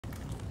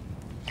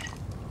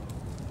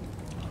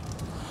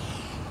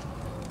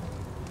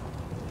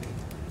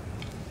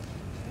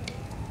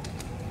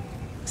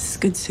It's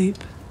good soup.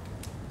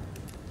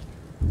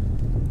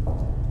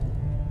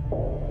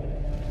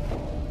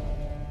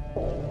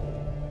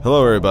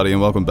 Hello everybody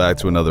and welcome back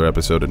to another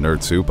episode of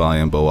Nerd Soup. I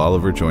am Beau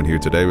Oliver, joined here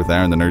today with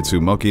Aaron the Nerd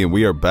Soup Monkey, and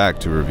we are back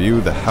to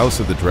review the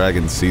House of the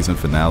Dragon season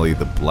finale,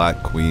 The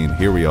Black Queen.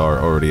 Here we are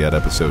already at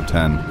episode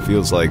 10.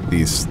 Feels like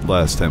these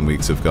last 10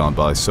 weeks have gone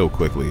by so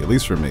quickly, at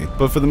least for me.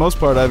 But for the most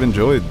part, I've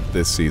enjoyed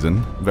this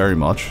season very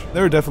much.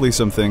 There are definitely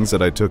some things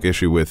that I took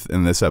issue with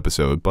in this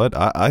episode, but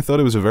I thought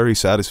it was a very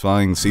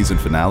satisfying season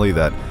finale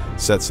that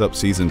sets up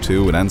season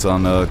 2 and ends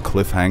on a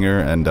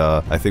cliffhanger, and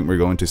I think we're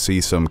going to see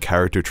some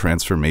character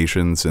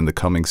transformations in the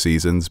coming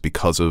seasons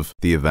because of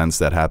the events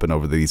that happen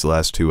over these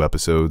last 2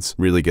 episodes.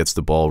 Really gets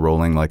the ball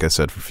rolling, like I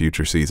said, for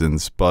future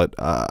seasons. But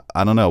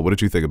I don't know, what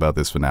did you think about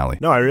this finale?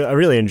 No, I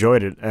really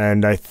enjoyed it,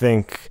 and I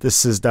think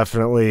this is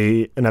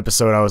definitely an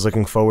episode I was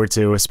looking forward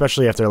to,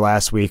 especially after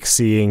last week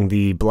seeing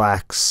the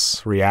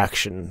Blacks'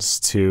 reactions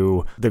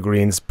to the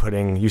Greens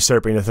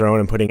usurping the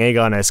throne and putting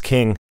Aegon as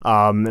king.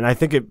 And I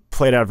think it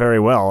played out very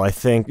well. I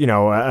think, you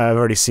know, I've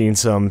already seen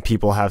some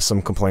people have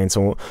some complaints,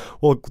 and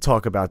we'll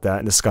talk about that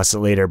and discuss it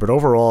later. But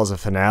overall, as a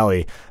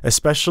finale,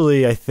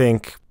 especially, I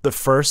think the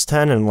first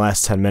 10 and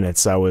last 10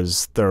 minutes I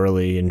was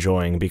thoroughly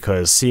enjoying,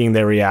 because seeing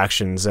their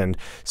reactions and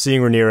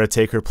seeing Rhaenyra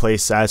take her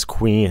place as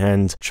queen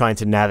and trying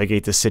to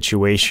navigate the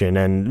situation.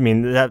 And I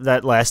mean,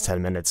 that last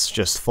 10 minutes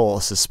just full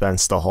of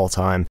suspense the whole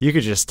time. You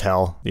could just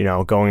tell, you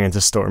know, going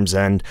into Storm's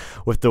End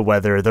with the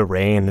weather, the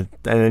rain, and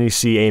then you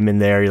see Aemon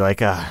there, you're like,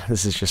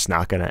 this is just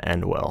not going to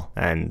end well.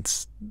 And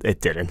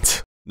it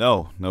didn't.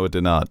 No, it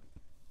did not.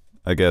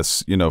 I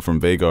guess, you know, from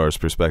Vhagar's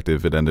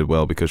perspective, it ended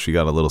well because she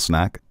got a little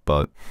snack,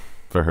 but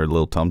for her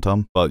little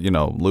tum-tum. But, you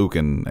know, Luke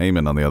and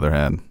Aemon, on the other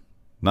hand,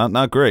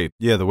 not great.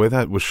 Yeah, the way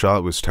that was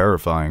shot was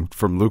terrifying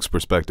from Luke's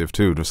perspective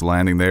too, just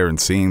landing there and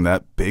seeing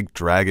that big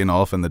dragon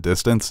off in the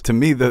distance. To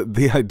me,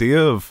 the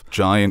idea of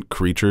giant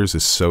creatures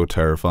is so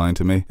terrifying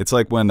to me. It's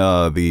like when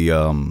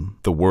the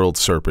world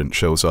serpent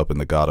shows up in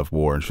the God of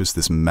War. It's just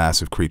this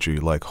massive creature.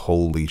 You're like,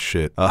 holy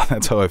shit.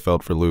 That's how I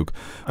felt for Luke.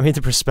 I mean,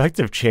 the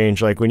perspective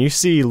change. Like when you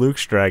see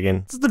Luke's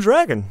dragon, it's the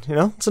dragon, you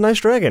know, it's a nice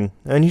dragon.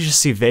 And you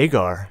just see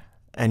Vhagar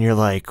and you're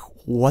like,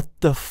 what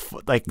the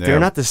like, yeah. They're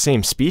not the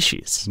same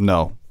species.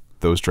 No.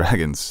 Those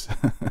dragons,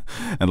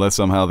 unless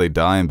somehow they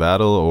die in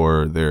battle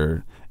or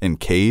they're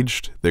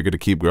encaged, they're going to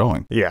keep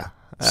growing. Yeah.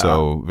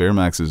 So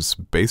Vermax is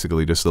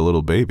basically just a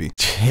little baby.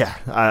 Yeah,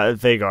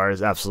 Vhagar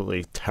is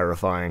absolutely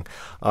terrifying.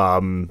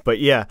 But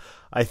yeah,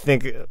 I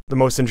think the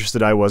most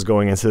interested I was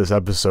going into this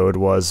episode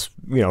was,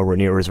 you know,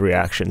 Rhaenyra's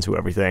reaction to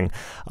everything.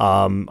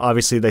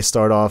 Obviously, they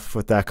start off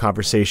with that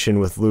conversation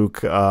with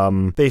Luke,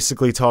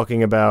 basically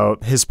talking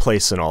about his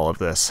place in all of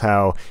this,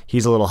 how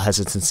he's a little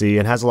hesitancy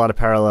and has a lot of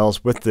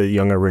parallels with the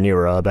younger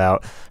Rhaenyra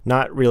about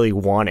not really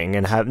wanting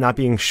and not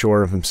being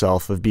sure of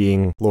himself of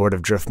being Lord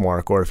of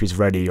Driftmark, or if he's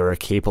ready or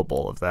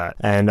capable of that.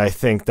 And I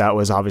think that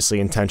was obviously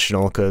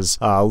intentional, because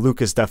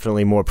Luke is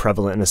definitely more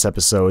prevalent in this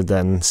episode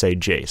than, say,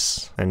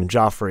 Jace. And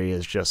Joffrey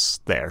is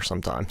just there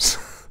sometimes.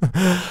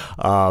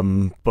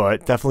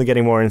 But definitely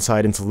getting more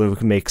insight into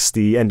Luke makes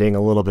the ending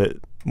a little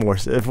bit more,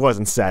 it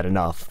wasn't sad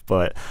enough,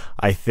 but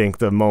I think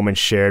the moment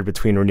shared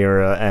between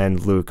Rhaenyra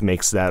and Luke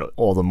makes that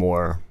all the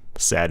more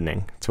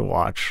saddening to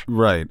watch.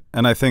 Right.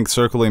 And I think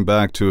circling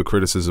back to a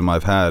criticism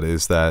I've had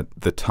is that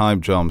the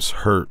time jumps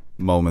hurt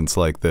moments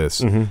like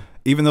this. Mm-hmm.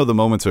 Even though the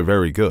moments are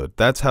very good,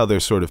 that's how they're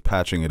sort of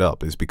patching it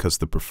up, is because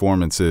the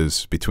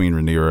performances between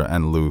Rhaenyra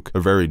and Luke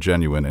are very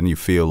genuine, and you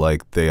feel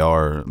like they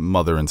are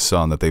mother and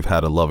son, that they've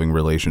had a loving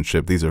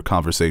relationship. These are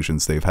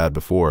conversations they've had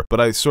before. But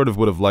I sort of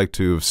would have liked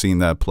to have seen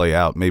that play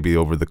out maybe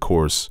over the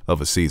course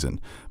of a season.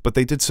 But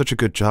they did such a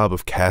good job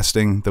of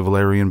casting the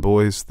Valerian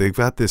boys. They've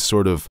got this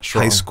sort of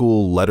high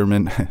school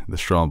Letterman, the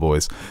Strong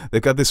boys.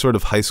 They've got this sort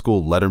of high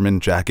school Letterman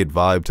jacket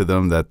vibe to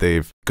them, that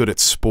they've good at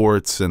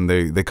sports, and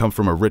they come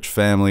from a rich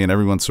family, and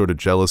everyone's sort of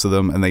jealous of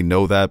them, and they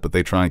know that, but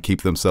they try and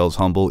keep themselves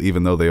humble,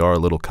 even though they are a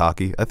little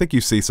cocky. I think you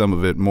see some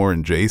of it more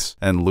in Jace,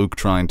 and Luke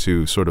trying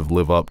to sort of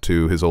live up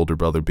to his older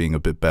brother being a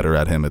bit better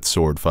at him at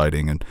sword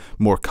fighting and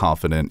more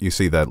confident. You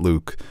see that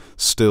Luke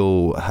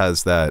still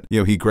has that, you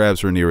know, he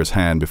grabs Rhaenyra's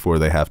hand before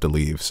they have to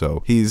leave,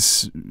 so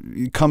he's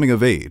coming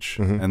of age,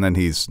 and then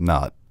he's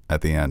not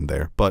at the end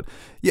there. But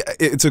yeah,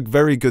 it's a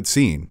very good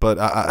scene, but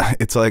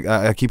it's like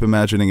I keep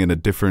imagining in a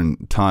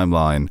different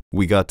timeline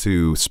we got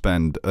to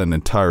spend an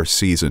entire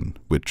season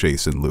with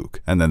Jace and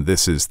Luke, and then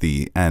this is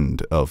the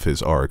end of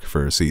his arc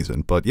for a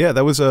season. But yeah,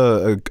 that was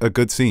a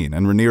good scene,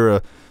 and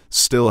Rhaenyra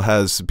still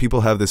has,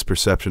 people have this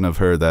perception of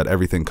her that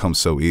everything comes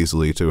so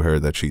easily to her,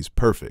 that she's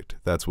perfect.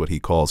 That's what he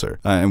calls her.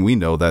 And we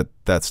know that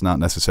that's not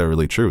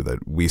necessarily true,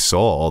 that we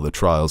saw all the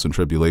trials and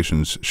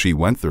tribulations she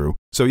went through.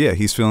 So yeah,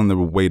 he's feeling the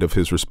weight of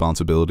his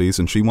responsibilities,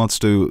 and she wants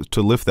to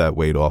lift that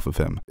weight off of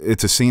him.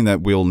 It's a scene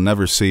that we'll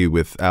never see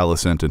with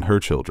Alicent and her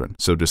children.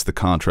 So just the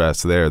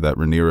contrast there, that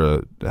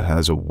Rhaenyra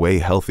has a way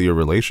healthier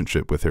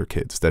relationship with her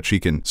kids, that she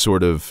can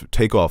sort of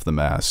take off the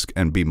mask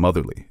and be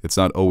motherly. It's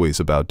not always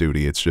about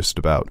duty, it's just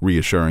about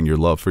reassuring your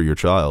love for your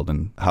child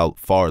and how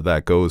far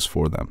that goes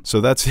for them.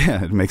 So that's,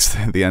 yeah, it makes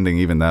the ending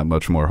even that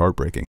much more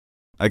heartbreaking.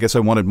 I guess I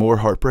wanted more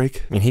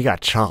heartbreak. I mean, he got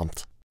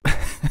chomped.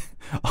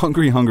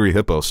 Hungry, hungry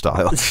hippo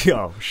style.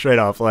 Yo, straight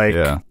up, like,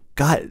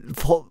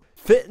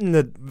 fit in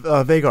the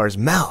Vagar's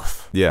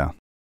mouth. Yeah.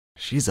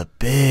 She's a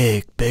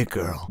big, big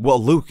girl.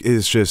 Well, Luke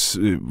is just,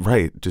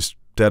 just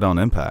dead on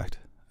impact.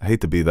 I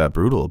hate to be that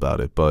brutal about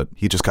it, but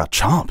he just got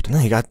chomped. No,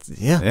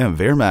 yeah,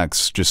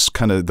 Wehrmacht's just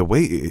kind of, the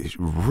way it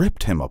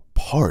ripped him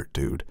apart,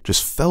 dude.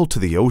 Just fell to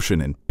the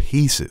ocean in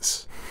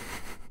pieces.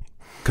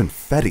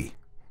 Confetti.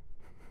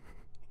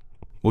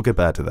 We'll get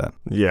back to that.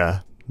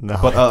 Yeah. No,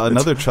 but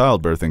another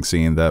childbirthing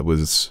scene that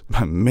was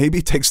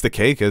maybe takes the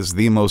cake as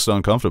the most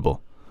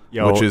uncomfortable,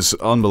 which is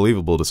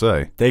unbelievable to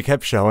say. They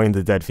kept showing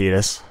the dead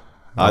fetus.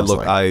 I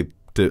looked away.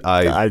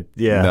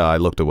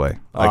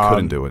 I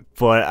couldn't do it.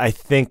 But I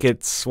think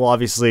it's, well,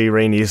 obviously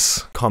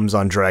Rhaenys comes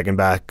on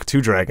Dragonback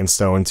to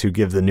Dragonstone to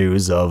give the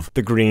news of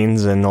the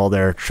Greens and all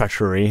their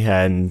treachery,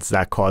 and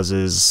that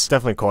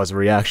definitely caused a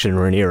reaction in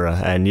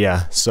Rhaenyra. And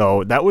yeah,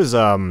 so that was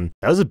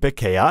a bit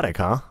chaotic,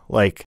 huh?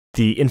 Like,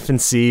 the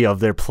infancy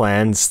of their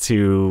plans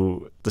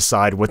to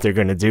decide what they're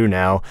going to do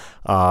now,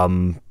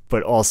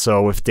 but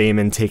also with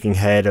Daemon taking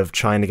head of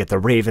trying to get the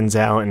Ravens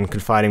out and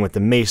confiding with the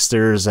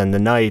Maesters and the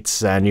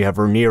Knights, and you have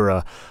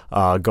Rhaenyra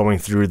going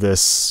through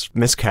this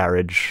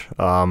miscarriage.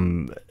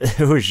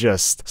 It was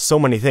just so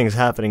many things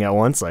happening at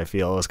once, I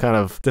feel. It was kind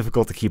of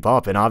difficult to keep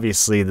up, and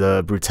obviously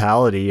the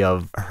brutality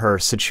of her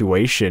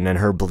situation and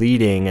her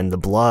bleeding and the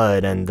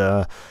blood and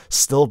the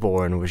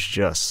stillborn was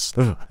just,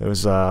 it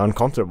was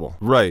uncomfortable.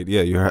 Right,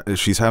 yeah,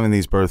 she's having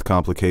these birth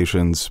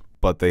complications,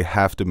 but they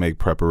have to make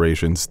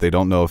preparations. They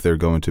don't know if they're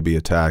going to be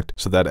attacked,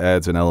 so that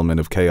adds an element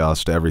of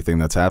chaos to everything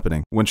that's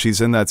happening. When she's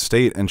in that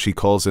state and she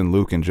calls in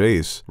Luke and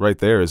Jace, right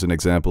there is an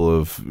example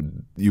of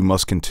you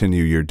must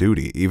continue your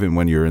duty. Even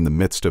when you're in the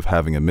midst of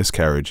having a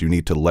miscarriage, you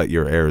need to let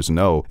your heirs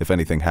know, if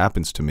anything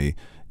happens to me,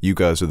 you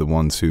guys are the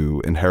ones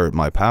who inherit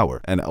my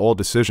power, and all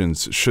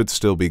decisions should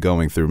still be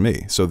going through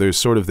me. So there's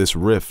sort of this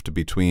rift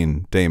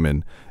between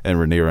Daemon and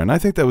Rhaenyra, and I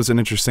think that was an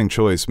interesting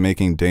choice,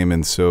 making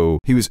Daemon so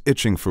he was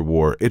itching for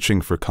war, itching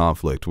for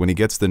conflict. When he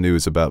gets the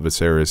news about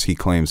Viserys, he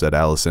claims that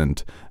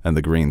Alicent and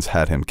the Greens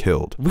had him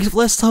killed.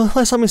 Last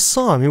time we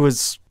saw him, he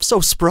was so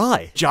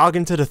spry.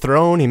 Jogging to the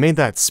throne, he made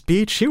that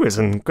speech, he was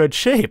in good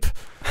shape.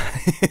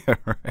 Yeah,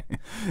 right.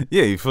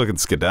 Yeah, he fucking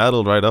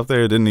skedaddled right up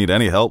there, didn't need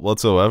any help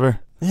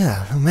whatsoever.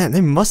 Yeah, oh man,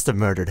 they must have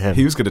murdered him.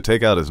 He was going to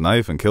take out his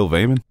knife and kill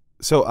Vaemon.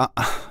 So,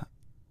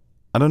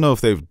 I don't know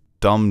if they've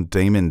dumbed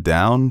Daemon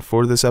down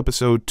for this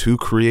episode to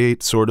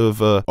create sort of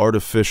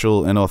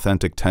artificial,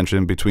 inauthentic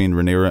tension between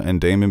Rhaenyra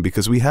and Daemon,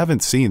 because we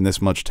haven't seen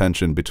this much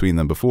tension between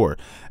them before.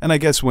 And I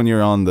guess when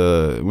you're in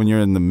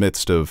the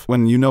midst of,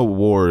 when you know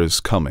war is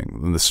coming,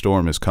 when the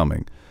storm is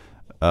coming,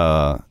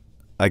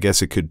 I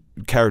guess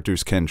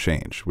characters can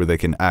change, where they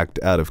can act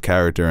out of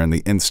character and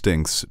the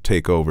instincts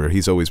take over.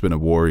 He's always been a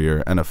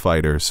warrior and a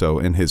fighter, so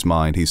in his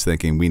mind, he's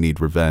thinking, we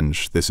need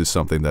revenge. This is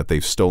something that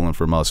they've stolen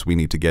from us. We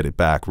need to get it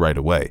back right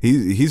away.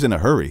 He's in a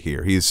hurry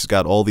here. He's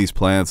got all these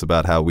plans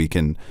about how we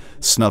can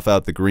snuff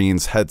out the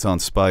Greens, heads on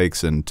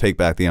spikes, and take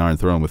back the Iron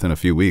Throne within a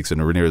few weeks.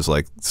 And Rhaenyra's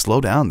like, slow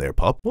down there,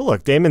 pup. Well,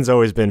 look, Daemon's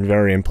always been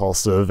very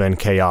impulsive and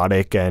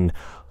chaotic, and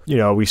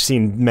we've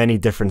seen many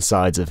different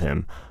sides of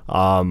him.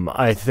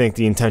 I think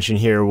the intention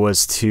here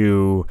was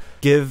to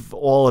give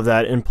all of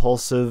that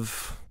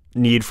impulsive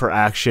need for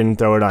action,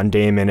 throw it on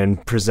Daemon,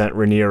 and present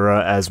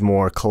Rhaenyra as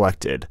more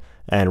collected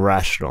and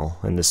rational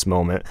in this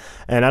moment.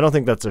 And I don't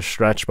think that's a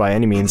stretch by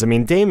any means. I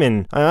mean,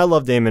 Daemon, I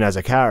love Daemon as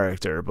a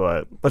character,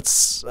 but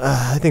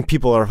I think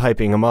people are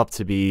hyping him up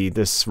to be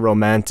this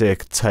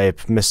romantic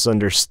type,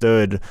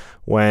 misunderstood,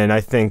 when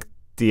I think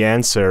the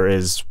answer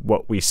is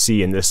what we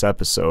see in this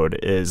episode,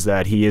 is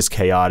that he is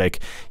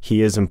chaotic,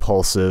 he is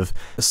impulsive.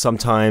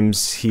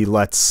 Sometimes he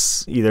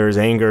lets either his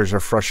angers or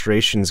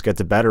frustrations get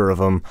the better of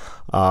him.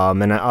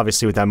 And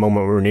obviously with that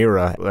moment with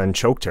Rhaenyra and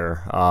choked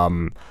her,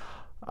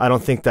 I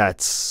don't think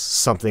that's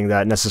something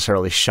that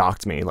necessarily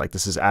shocked me. Like,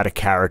 this is out of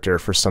character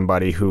for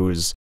somebody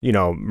who's,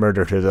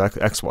 murdered his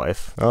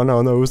ex-wife. Oh, no,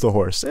 it was the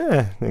horse.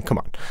 Come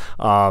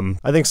on.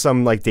 I think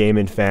some,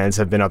 Daemon fans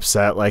have been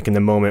upset, in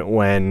the moment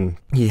when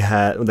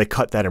they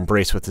cut that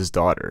embrace with his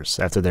daughters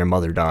after their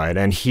mother died.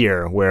 And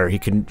here, where he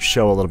can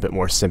show a little bit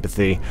more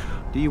sympathy.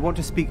 Do you want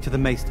to speak to the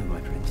Maester, my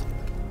prince?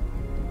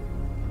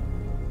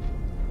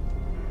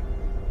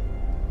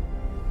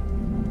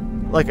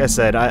 Like I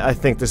said, I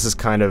think this is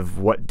kind of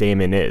what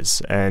Daemon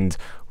is, and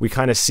we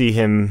kind of see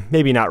him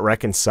maybe not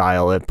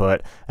reconcile it,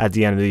 but at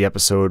the end of the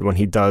episode, when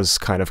he does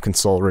kind of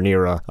console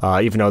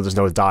Rhaenyra, even though there's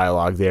no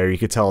dialogue there, you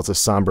could tell it's a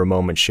somber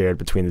moment shared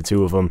between the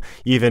two of them.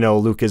 Even though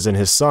Luke isn't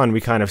his son, we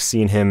kind of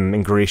seen him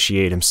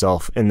ingratiate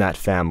himself in that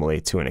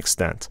family to an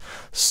extent.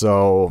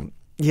 So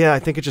yeah, I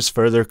think it just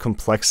further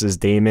complexes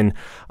Daemon.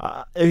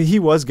 He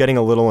was getting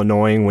a little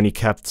annoying when he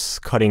kept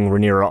cutting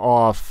Rhaenyra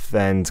off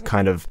and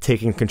kind of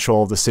taking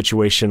control of the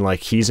situation like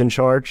he's in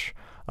charge.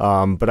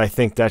 But I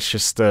think that's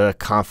just a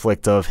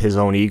conflict of his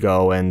own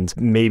ego and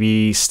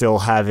maybe still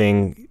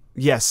having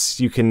yes,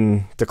 you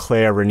can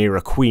declare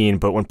Rhaenyra queen,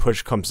 but when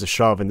push comes to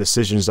shove and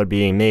decisions are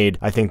being made,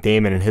 I think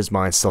Daemon in his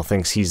mind still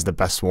thinks he's the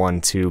best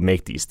one to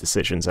make these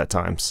decisions at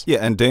times. Yeah,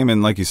 and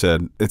Daemon, like you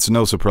said, it's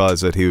no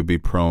surprise that he would be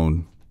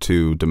prone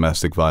to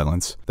domestic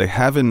violence. They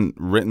haven't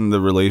written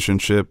the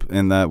relationship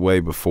in that way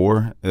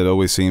before. It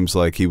always seems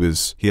like he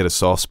had a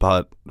soft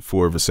spot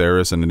for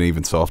Viserys and an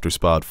even softer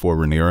spot for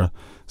Rhaenyra.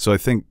 So I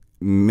think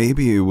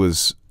maybe it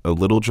was a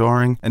little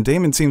jarring. And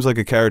Daemon seems like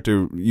a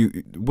character you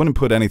wouldn't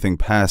put anything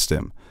past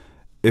him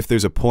if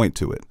there's a point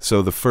to it.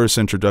 So the first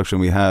introduction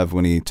we have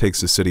when he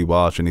takes the city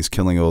watch and he's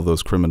killing all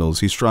those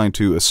criminals, he's trying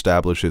to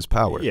establish his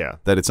power. Yeah.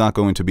 That it's not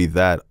going to be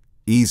that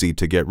easy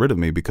to get rid of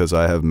me because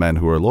I have men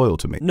who are loyal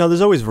to me. No,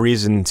 there's always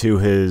reason to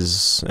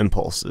his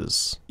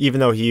impulses. Even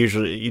though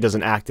he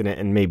doesn't act in it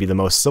in maybe the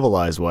most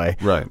civilized way.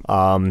 Right.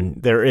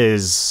 There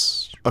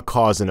is a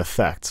cause and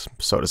effect,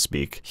 so to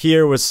speak.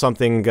 Here was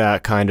something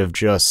that kind of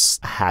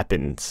just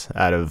happened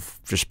out of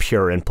just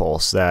pure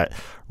impulse that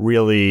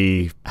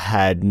really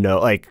had no,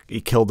 like, he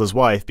killed his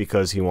wife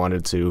because he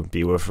wanted to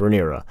be with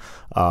Rhaenyra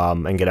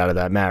and get out of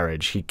that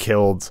marriage. He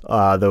killed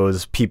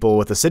those people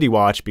with the City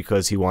Watch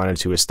because he wanted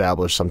to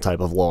establish some type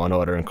of law and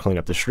order and clean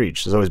up the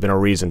streets. There's always been a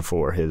reason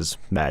for his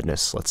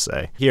madness, let's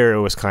say. Here it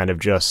was kind of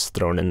just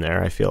thrown in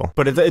there, I feel.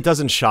 But it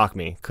doesn't shock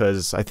me,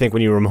 because I think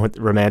when you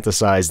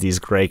romanticize these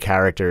gray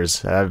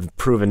characters that have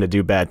proven to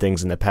do bad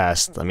things in the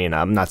past, I mean,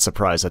 I'm not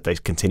surprised that they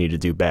continue to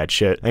do bad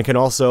shit, and can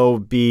also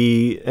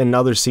be, in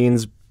other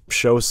scenes,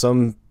 show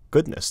some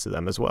goodness to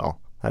them as well.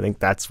 I think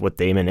that's what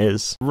Daemon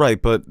is.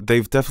 Right, but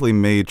they've definitely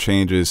made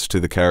changes to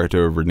the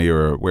character of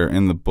Rhaenyra, where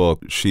in the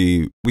book,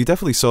 we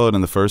definitely saw it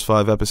in the first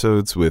 5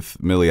 episodes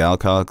with Millie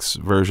Alcock's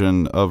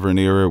version of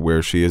Rhaenyra,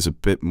 where she is a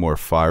bit more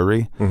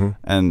fiery,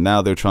 and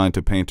now they're trying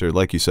to paint her,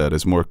 like you said,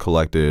 as more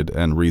collected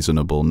and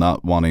reasonable,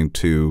 not wanting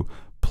to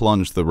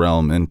plunged the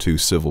realm into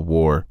civil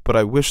war. But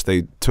I wish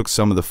they took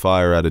some of the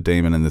fire out of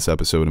Daemon in this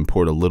episode and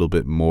poured a little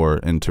bit more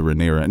into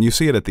Rhaenyra. And you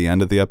see it at the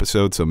end of the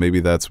episode, so maybe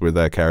that's where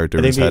that character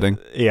is heading.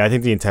 Yeah, I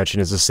think the intention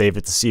is to save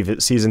it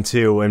to season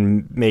 2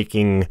 and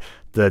making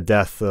the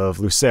death of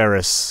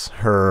Lucerys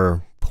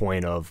her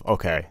point of,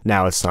 okay,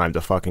 now it's time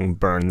to fucking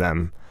burn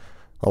them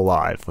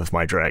alive with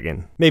my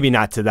dragon. Maybe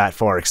not to that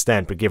far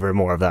extent, but give her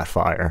more of that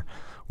fire.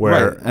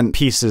 Where and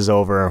peace is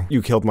over,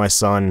 you killed my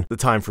son, the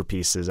time for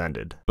peace is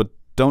ended. But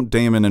don't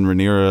Daemon and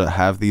Rhaenyra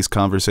have these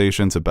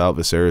conversations about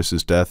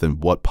Viserys' death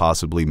and what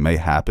possibly may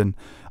happen?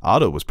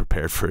 Otto was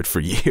prepared for it for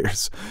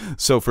years.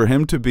 So for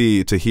him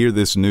to hear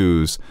this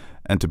news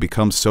and to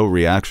become so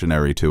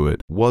reactionary to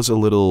it was a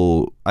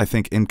little, I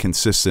think,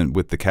 inconsistent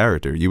with the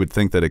character. You would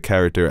think that a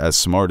character as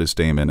smart as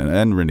Daemon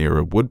and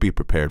Rhaenyra would be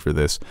prepared for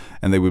this,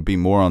 and they would be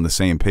more on the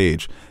same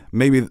page.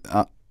 Maybe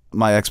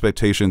my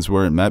expectations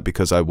weren't met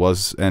because I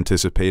was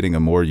anticipating a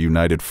more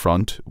united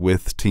front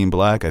with Team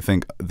Black. I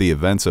think the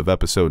events of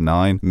episode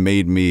 9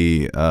 made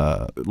me,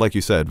 like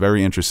you said,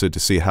 very interested to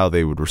see how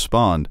they would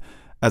respond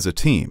as a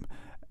team.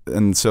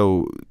 And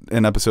so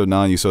in episode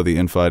 9, you saw the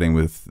infighting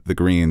with the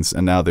Greens,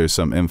 and now there's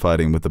some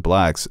infighting with the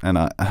Blacks. And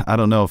I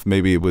don't know if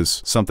maybe it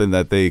was something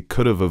that they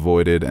could have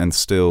avoided and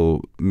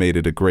still made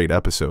it a great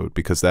episode,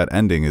 because that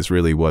ending is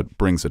really what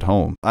brings it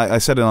home. I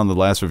said it on the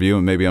last review,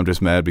 and maybe I'm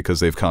just mad because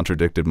they've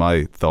contradicted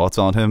my thoughts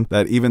on him,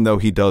 that even though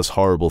he does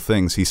horrible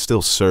things, he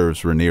still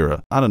serves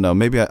Rhaenyra. I don't know,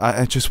 maybe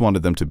I just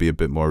wanted them to be a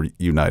bit more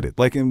united.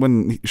 Like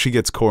when she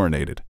gets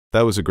coronated.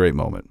 That was a great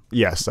moment.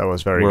 Yes, that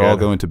was very good. We're all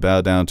going to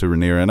bow down to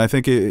Rhaenyra, and I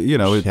think she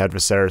had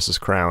Viserys'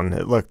 crown.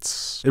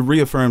 It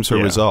reaffirms her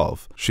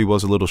resolve. She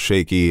was a little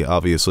shaky,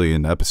 obviously,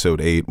 in episode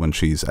 8 when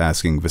she's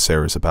asking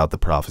Viserys about the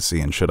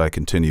prophecy and should I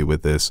continue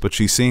with this. But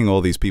she's seeing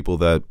all these people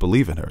that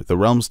believe in her. The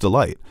realm's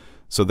delight.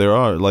 So there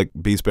are, like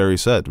Beastberry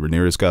said,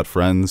 Rhaenyra's got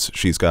friends,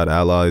 she's got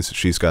allies,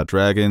 she's got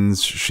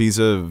dragons. She's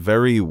a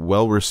very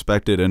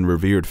well-respected and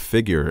revered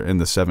figure in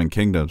the Seven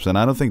Kingdoms, and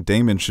I don't think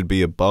Daemon should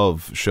be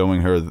above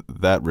showing her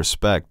that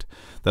respect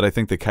that I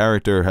think the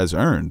character has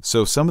earned.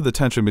 So some of the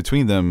tension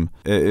between them,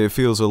 it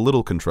feels a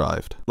little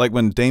contrived. Like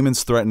when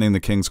Daemon's threatening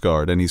the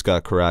Kingsguard and he's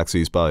got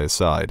Caraxes by his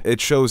side,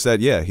 it shows that,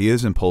 yeah, he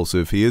is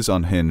impulsive, he is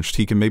unhinged,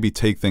 he can maybe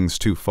take things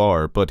too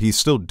far, but he's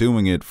still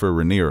doing it for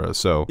Rhaenyra,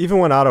 so... Even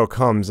when Otto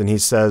comes and he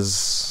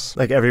says,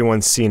 like,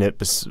 everyone's seen it,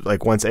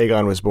 like, once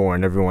Aegon was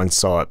born, everyone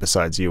saw it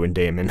besides you and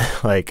Daemon.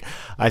 Like,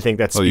 I think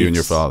that speaks... Oh, you and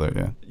your father,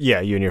 yeah.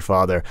 Yeah, you and your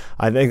father.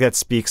 I think that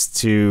speaks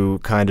to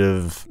kind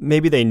of...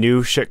 Maybe they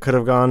knew shit could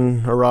have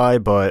gone awry,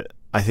 but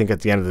I think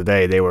at the end of the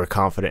day, they were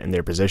confident in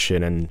their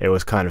position, and it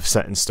was kind of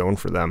set in stone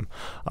for them,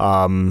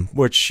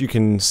 which you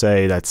can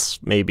say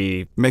that's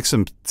maybe... Makes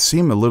them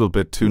seem a little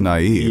bit too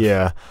naive.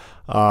 Yeah.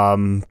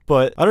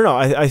 But I don't know.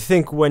 I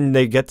think when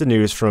they get the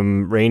news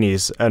from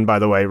Rhaenys, and by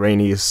the way,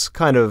 Rhaenys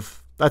kind of...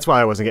 That's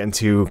why I wasn't getting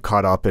too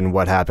caught up in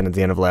what happened at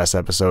the end of last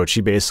episode. She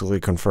basically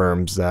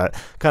confirms that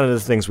kind of the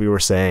things we were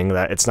saying,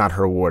 that it's not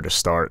her war to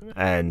start,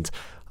 and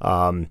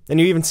And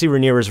you even see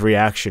Rhaenyra's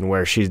reaction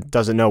where she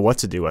doesn't know what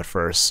to do at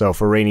first. So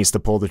for Rhaenys to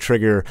pull the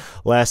trigger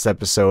last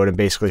episode and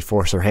basically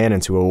force her hand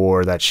into a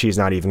war that she's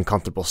not even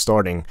comfortable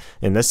starting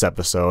in this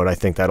episode, I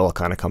think that all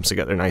kind of comes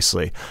together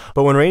nicely.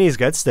 But when Rhaenys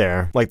gets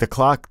there, like the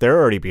clock, they're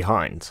already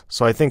behind.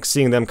 So I think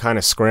seeing them kind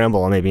of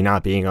scramble and maybe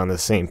not being on the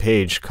same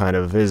page kind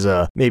of is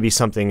maybe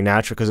something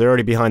natural, because they're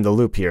already behind the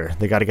loop here.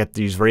 They got to get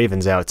these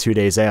ravens out 2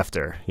 days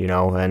after, you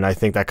know, and I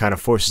think that kind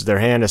of forces their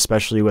hand,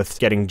 especially with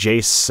getting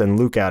Jace and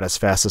Luke out as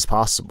fast as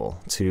possible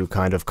to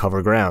kind of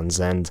cover grounds.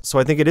 And so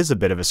I think it is a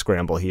bit of a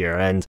scramble here,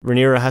 and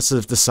Rhaenyra has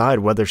to decide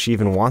whether she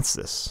even wants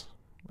this.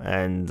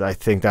 And I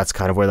think that's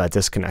kind of where that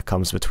disconnect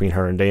comes between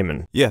her and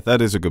Daemon. Yeah,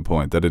 that is a good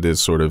point, that it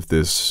is sort of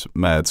this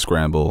mad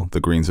scramble.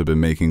 The Greens have been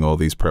making all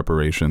these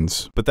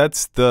preparations. But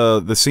that's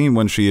the scene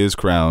when she is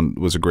crowned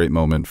was a great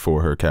moment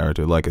for her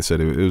character. Like I said,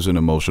 it was an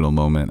emotional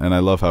moment. And I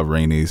love how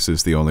Rhaenys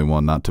is the only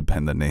one not to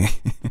bend the knee.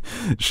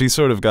 She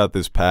sort of got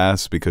this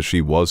pass because she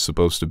was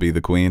supposed to be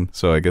the queen.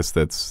 So I guess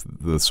that's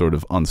the sort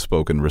of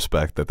unspoken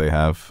respect that they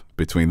have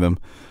between them.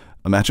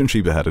 Imagine she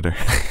beheaded her.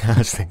 I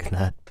was thinking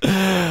that.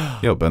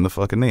 Yo, bend the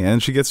fucking knee.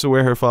 And she gets to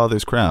wear her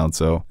father's crown,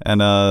 so.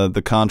 And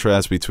the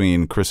contrast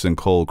between Kristen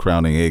Cole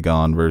crowning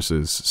Aegon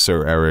versus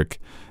Sir Eric,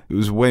 it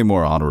was way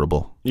more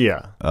honorable.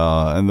 Yeah.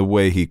 And the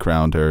way he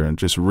crowned her and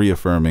just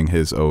reaffirming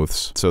his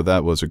oaths. So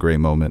that was a great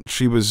moment.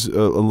 She was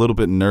a little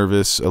bit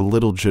nervous, a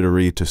little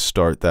jittery to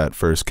start that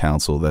first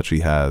council that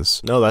she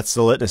has. No, that's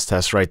the litmus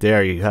test right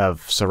there. You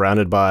have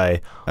surrounded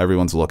by...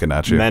 Everyone's looking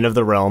at you. Men of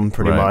the realm,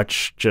 pretty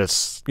much.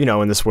 Just, you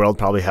know, in this world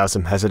probably has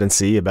some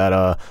hesitancy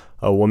about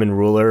a woman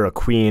ruler, a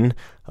queen.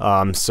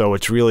 So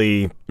it's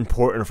really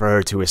important for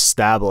her to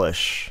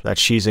establish that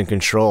she's in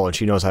control and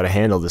she knows how to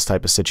handle this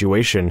type of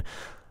situation.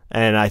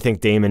 And I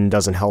think Daemon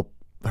doesn't help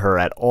her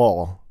at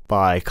all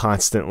by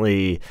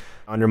constantly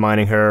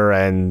undermining her,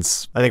 and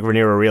I think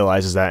Rhaenyra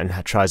realizes that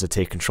and tries to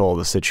take control of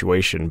the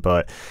situation.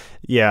 But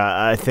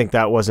yeah, I think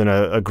that wasn't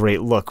a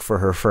great look for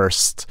her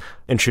first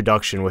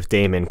introduction with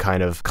Daemon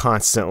kind of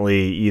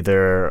constantly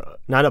either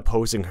not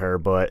opposing her,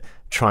 but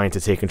trying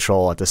to take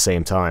control at the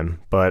same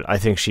time. But I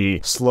think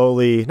she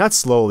slowly, not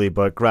slowly,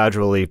 but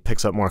gradually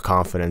picks up more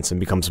confidence and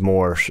becomes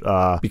more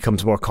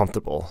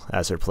comfortable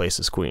as her place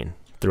as queen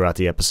throughout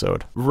the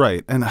episode.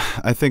 Right, and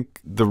I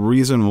think the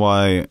reason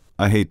why,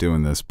 I hate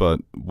doing this, but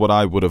what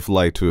I would have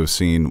liked to have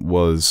seen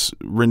was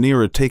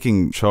Rhaenyra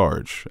taking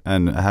charge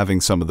and having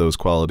some of those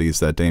qualities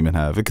that Daemon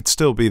have. It could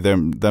still be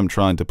them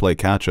trying to play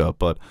catch-up,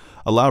 but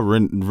allow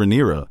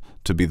Rhaenyra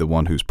to be the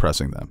one who's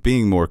pressing them,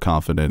 being more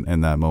confident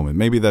in that moment.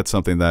 Maybe that's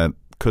something that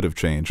could have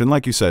changed. And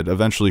like you said,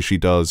 eventually she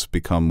does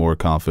become more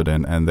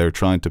confident, and they're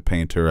trying to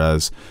paint her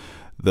as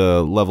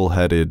the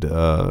level-headed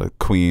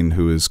queen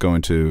who is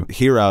going to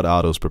hear out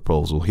Otto's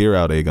proposal, hear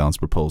out Aegon's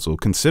proposal,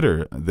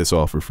 consider this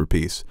offer for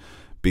peace.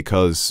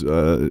 Because,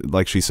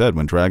 like she said,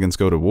 when dragons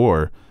go to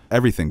war,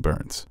 everything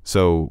burns.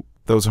 So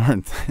those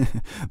aren't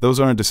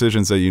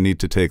decisions that you need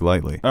to take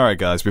lightly. All right,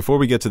 guys, before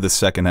we get to the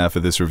second half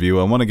of this review,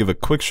 I want to give a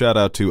quick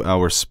shout-out to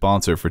our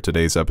sponsor for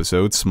today's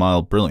episode,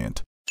 Smile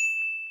Brilliant.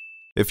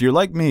 If you're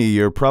like me,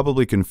 you're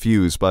probably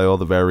confused by all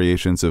the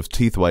variations of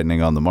teeth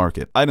whitening on the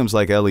market. Items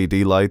like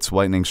LED lights,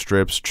 whitening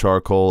strips,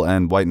 charcoal,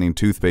 and whitening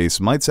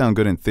toothpaste might sound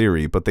good in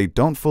theory, but they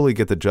don't fully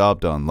get the job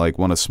done like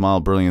one of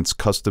Smile Brilliant's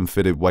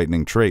custom-fitted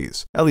whitening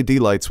trays. LED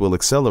lights will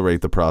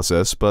accelerate the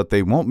process, but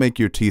they won't make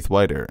your teeth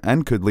whiter,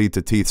 and could lead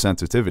to teeth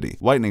sensitivity.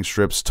 Whitening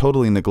strips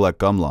totally neglect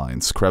gum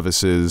lines,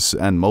 crevices,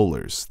 and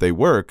molars. They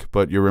work,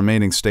 but your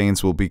remaining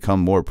stains will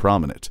become more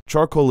prominent.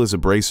 Charcoal is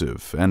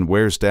abrasive, and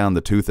wears down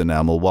the tooth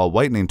enamel, while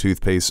whitening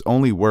toothpaste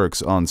only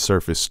works on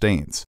surface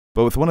stains.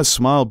 But with one of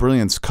Smile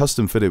Brilliant's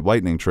custom-fitted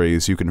whitening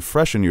trays, you can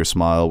freshen your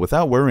smile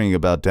without worrying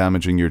about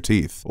damaging your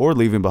teeth or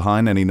leaving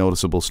behind any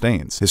noticeable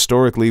stains.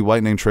 Historically,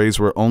 whitening trays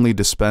were only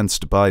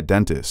dispensed by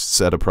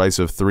dentists at a price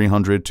of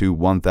 $300 to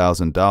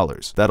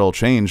 $1,000. That all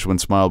changed when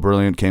Smile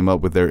Brilliant came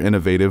up with their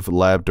innovative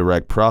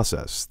lab-direct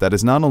process that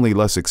is not only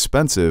less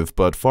expensive,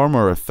 but far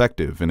more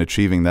effective in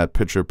achieving that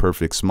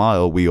picture-perfect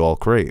smile we all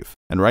crave.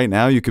 And right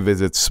now, you can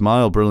visit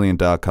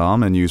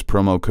smilebrilliant.com and use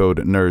promo code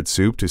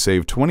NERDSOUP to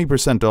save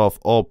 20% off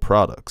all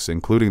products,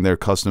 including their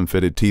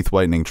custom-fitted teeth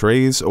whitening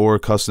trays or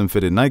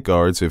custom-fitted night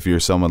guards if you're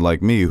someone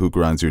like me who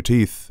grinds your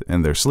teeth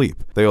in their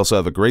sleep. They also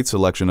have a great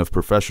selection of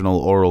professional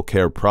oral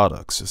care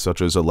products,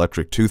 such as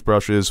electric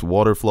toothbrushes,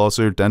 water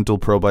flosser, dental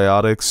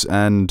probiotics,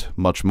 and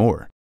much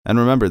more. And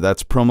remember,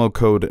 that's promo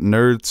code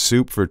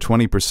NERDSOUP for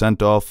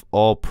 20% off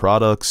all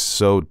products,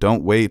 so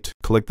don't wait,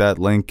 click that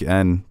link,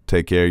 and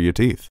take care of your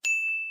teeth.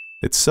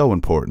 It's so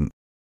important.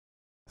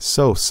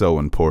 So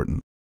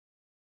important.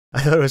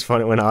 I thought it was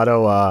funny when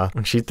Otto,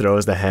 when she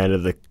throws the hand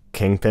of the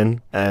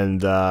kingpin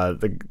and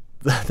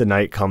the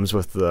knight comes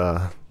with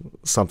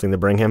something to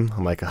bring him.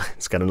 I'm like,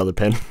 it's got another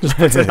pin.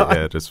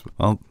 Yeah, just,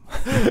 well.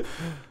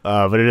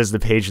 But it is the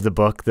page of the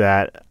book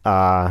that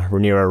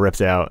Rhaenyra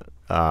ripped out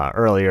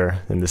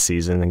earlier in the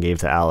season and gave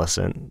to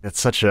Alicent. It's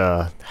such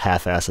a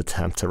half-ass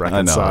attempt to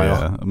reconcile. I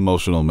know, yeah.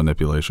 Emotional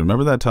manipulation.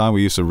 Remember that time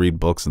we used to read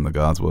books in the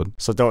Godswood?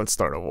 So don't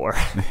start a war.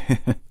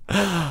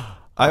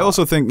 I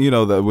also think,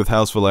 that with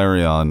House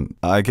Valerion,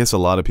 I guess a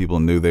lot of people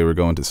knew they were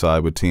going to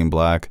side with Team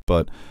Black,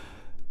 but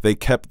they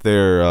kept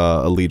their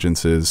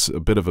allegiances a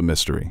bit of a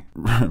mystery.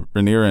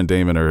 Rhaenyra and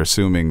Daemon are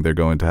assuming they're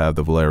going to have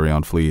the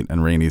Valerion fleet,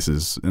 and Rhaenys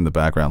is in the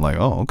background like,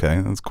 oh,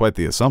 okay, that's quite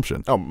the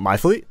assumption. Oh, my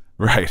fleet?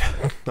 Right.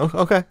 Oh,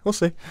 okay, we'll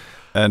see.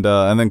 And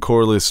then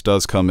Corlys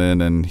does come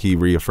in and he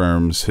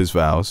reaffirms his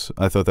vows.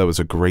 I thought that was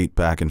a great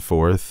back and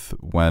forth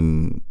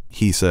when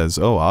he says,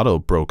 oh, Otto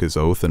broke his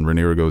oath, and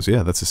Rhaenyra goes,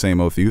 yeah, that's the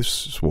same oath you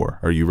swore.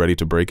 Are you ready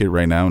to break it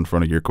right now in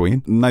front of your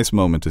queen? Nice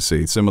moment to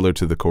see, similar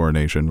to the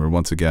coronation, where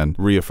once again,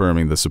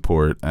 reaffirming the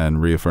support and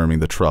reaffirming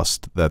the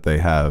trust that they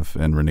have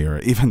in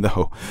Rhaenyra, even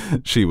though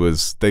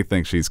they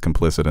think she's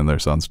complicit in their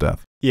son's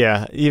death.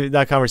 Yeah, even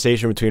that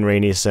conversation between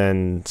Rhaenys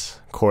and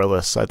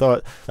Corlys, I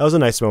thought that was a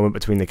nice moment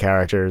between the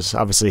characters.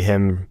 Obviously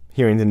him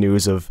hearing the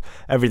news of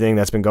everything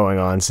that's been going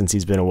on since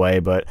he's been away,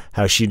 but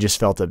how she just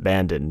felt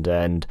abandoned.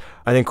 And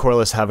I think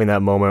Corlys having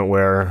that moment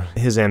where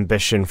his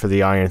ambition for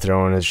the Iron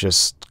Throne has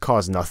just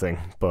caused nothing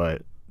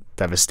but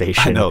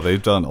devastation. I know,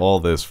 they've done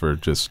all this for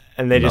just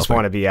and they nothing. Just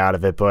want to be out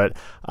of it. But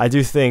I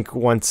do think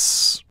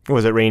was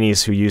it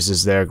Rhaenys who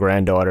uses their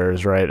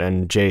granddaughters, right,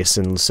 and Jace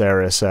and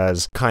Lucerys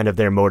as kind of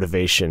their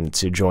motivation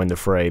to join the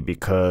fray,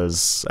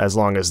 because as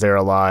long as they're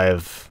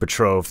alive,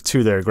 betrothed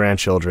to their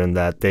grandchildren,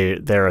 that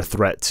they're a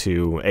threat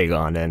to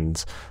Aegon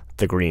and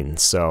the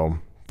Greens. So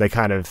they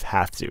kind of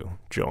have to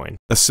join.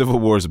 A civil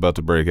war is about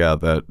to break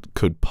out that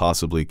could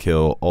possibly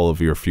kill all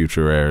of your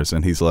future heirs,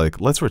 and he's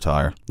like, let's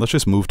retire. Let's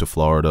just move to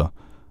Florida.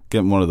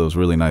 Get one of those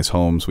really nice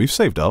homes. We've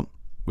saved up.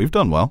 We've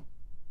done well.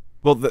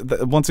 Well,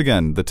 once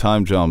again, the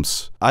time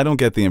jumps. I don't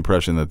get the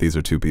impression that these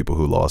are two people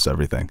who lost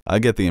everything. I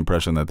get the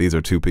impression that these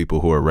are two people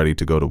who are ready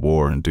to go to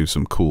war and do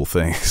some cool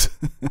things.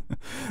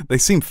 They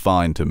seem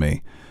fine to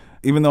me.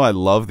 Even though I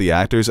love the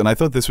actors, and I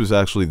thought this was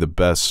actually the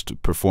best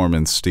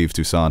performance Steve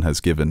Toussaint has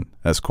given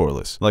as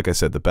Corlys. Like I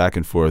said, the back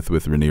and forth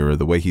with Rhaenyra,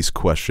 the way he's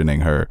questioning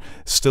her,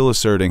 still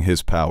asserting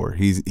his power.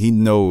 He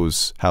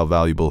knows how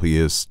valuable he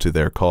is to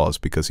their cause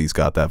because he's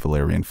got that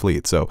Valerian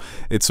fleet. So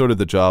it's sort of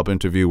the job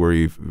interview where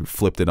he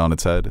flipped it on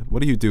its head.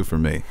 What do you do for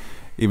me?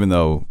 Even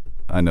though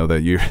I know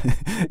that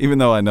even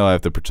though I know I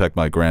have to protect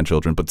my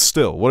grandchildren, but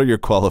still, what are your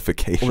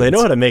qualifications? Well, they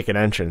know how to make an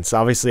entrance.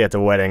 Obviously, at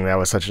the wedding, that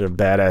was such a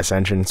badass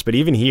entrance. But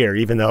even here,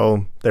 even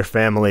though their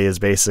family is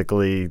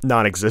basically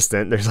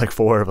non-existent, there's like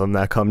 4 of them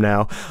that come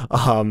now,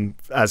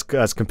 as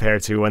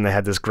compared to when they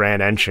had this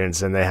grand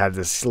entrance and they had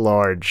this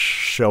large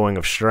showing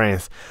of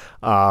strength.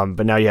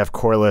 But now you have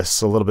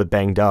Corlys a little bit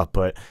banged up,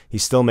 but he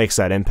still makes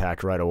that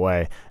impact right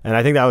away. And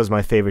I think that was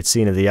my favorite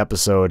scene of the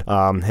episode,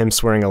 him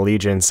swearing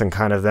allegiance and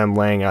kind of them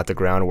laying out the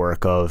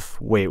groundwork of,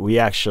 wait, we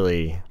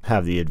actually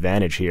have the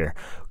advantage here.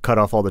 Cut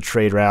off all the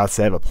trade routes.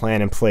 They have a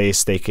plan in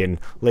place. They can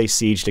lay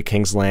siege to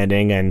King's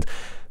Landing and,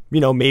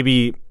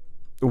 maybe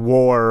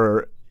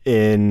war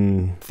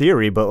in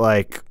theory, but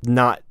like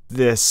not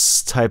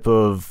this type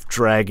of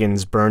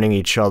dragons burning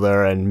each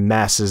other and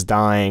masses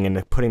dying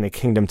and putting the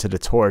kingdom to the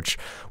torch.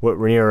 What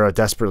Rhaenyra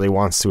desperately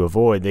wants to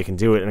avoid, they can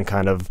do it in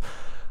kind of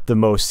the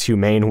most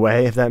humane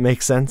way, if that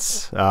makes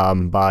sense,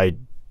 by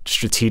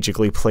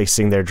strategically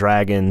placing their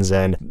dragons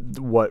and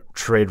what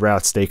trade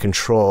routes they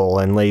control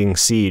and laying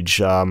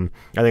siege. I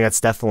think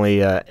that's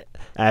definitely an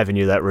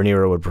avenue that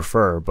Rhaenyra would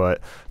prefer,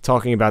 but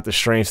talking about the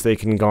strengths they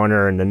can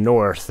garner in the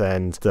north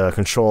and the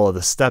control of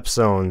the steppe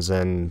zones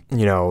and,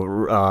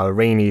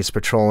 Rhaenys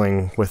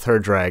patrolling with her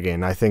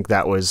dragon, I think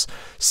that was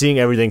seeing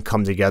everything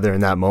come together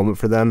in that moment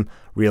for them,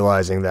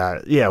 realizing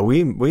that, yeah,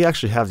 we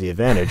actually have the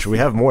advantage. We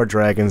have more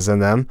dragons than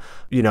them.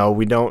 We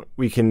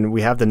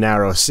have the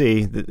narrow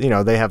sea.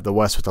 They have the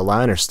west with the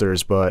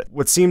Lannisters, but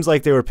what seems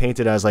like they were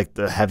painted as like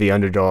the heavy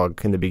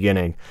underdog in the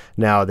beginning,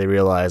 now they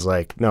realize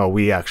like, no,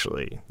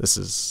 this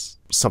is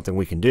something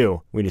we can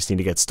do. We just need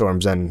to get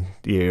Storm's End,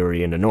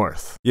 Eyrie in the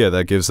north. Yeah,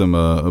 that gives them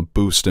a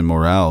boost in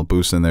morale,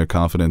 boost in their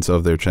confidence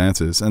of their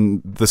chances.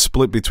 And the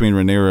split between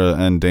Rhaenyra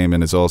and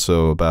Daemon is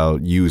also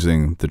about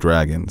using the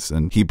dragons.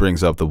 And he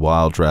brings up the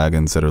wild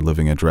dragons that are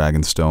living at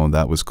Dragonstone.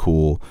 That was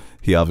cool.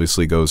 He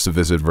obviously goes to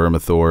visit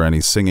Vermithor, and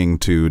he's singing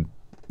to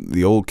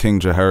the old King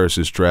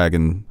Jaehaerys'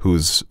 dragon,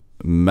 who's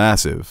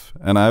massive.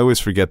 And I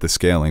always forget the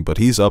scaling, but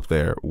he's up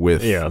there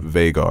with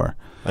Vhagar.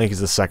 I think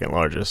he's the second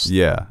largest.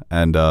 Yeah,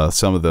 and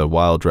some of the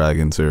wild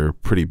dragons are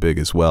pretty big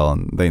as well,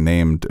 and they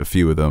named a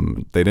few of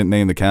them. They didn't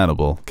name the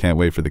cannibal. Can't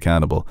wait for the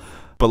cannibal.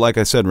 But like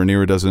I said,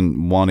 Rhaenyra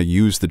doesn't want to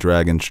use the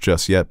dragons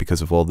just yet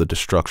because of all the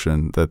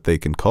destruction that they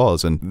can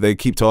cause. And they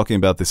keep talking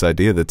about this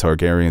idea that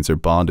Targaryens are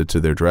bonded to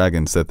their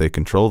dragons, that they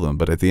control them.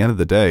 But at the end of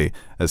the day,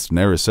 as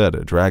Daenerys said,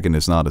 a dragon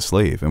is not a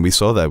slave. And we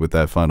saw that with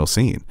that final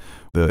scene.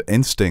 The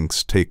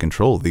instincts take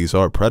control. These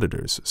are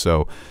predators.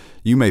 So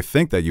you may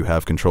think that you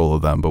have control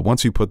of them, but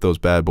once you put those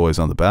bad boys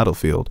on the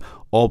battlefield,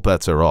 all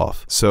bets are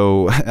off.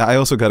 So I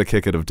also got a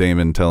kick out of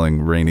Daemon telling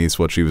Rhaenys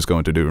what she was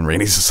going to do, and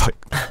Rhaenys is like,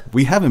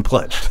 we haven't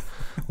pledged.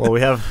 Well,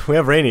 we have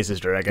Rhaenys'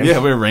 dragon. Yeah,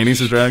 we have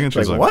Rhaenys' dragon.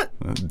 She's like, what?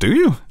 Do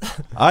you?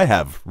 I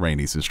have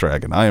Rhaenys'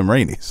 dragon. I am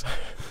Rhaenys.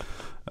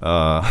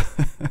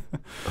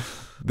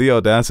 The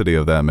audacity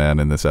of that man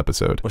in this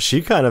episode. Well,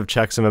 she kind of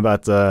checks him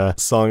about the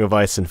Song of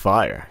Ice and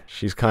Fire.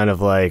 She's kind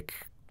of like,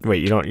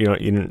 wait, he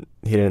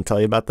didn't tell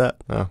you about that?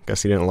 Oh,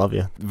 guess he didn't love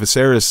you.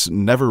 Viserys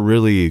never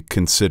really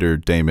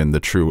considered Daemon the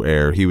true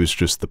heir. He was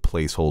just the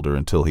placeholder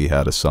until he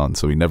had a son,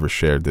 so he never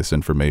shared this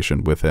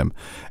information with him.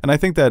 And I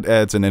think that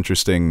adds an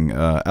interesting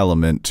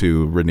element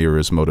to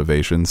Rhaenyra's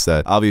motivations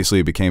that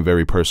obviously became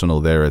very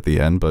personal there at the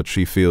end, but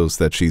she feels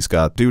that she's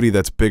got duty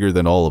that's bigger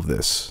than all of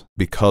this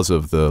because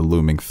of the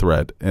looming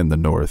threat in the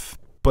north.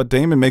 But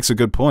Daemon makes a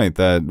good point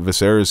that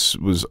Viserys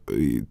was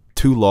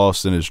too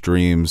lost in his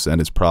dreams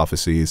and his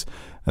prophecies,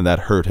 and that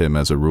hurt him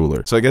as a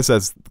ruler. So I guess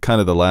that's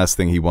kind of the last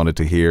thing he wanted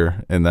to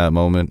hear in that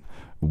moment.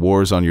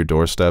 War's on your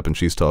doorstep, and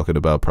she's talking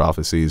about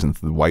prophecies and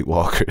White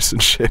Walkers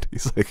and shit.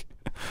 He's like,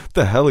 what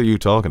the hell are you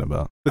talking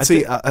about? But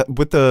see,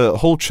 with the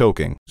whole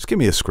choking, just give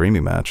me a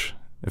screaming match.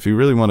 If you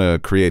really want to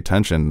create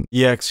tension.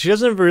 Yeah, 'cause she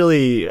doesn't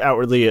really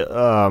outwardly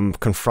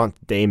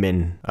confront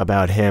Daemon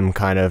about him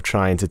kind of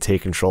trying to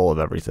take control of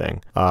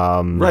everything.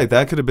 Right,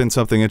 that could have been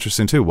something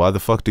interesting too. Why the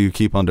fuck do you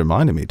keep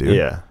undermining me, dude?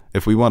 Yeah.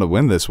 If we want to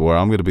win this war,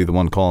 I'm going to be the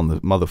one calling the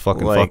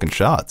motherfucking fucking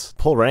shots.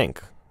 Pull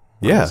rank.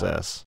 Yeah.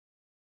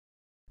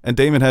 And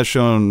Daemon has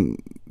shown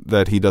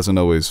that he doesn't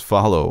always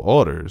follow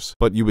orders,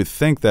 but you would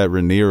think that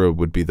Rhaenyra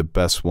would be the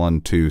best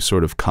one to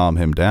sort of calm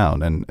him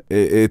down. And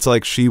it's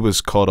like she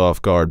was caught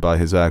off guard by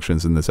his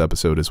actions in this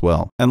episode as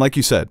well. And like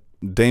you said,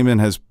 Daemon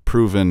has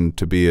proven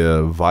to be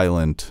a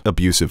violent,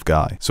 abusive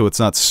guy. So it's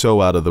not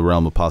so out of the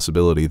realm of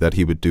possibility that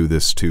he would do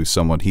this to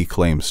someone he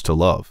claims to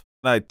love.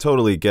 I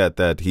totally get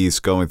that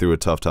he's going through a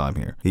tough time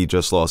here. He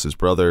just lost his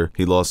brother.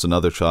 He lost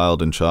another child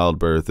in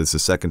childbirth. It's the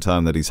second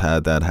time that he's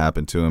had that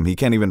happen to him. He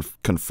can't even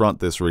confront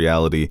this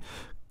reality,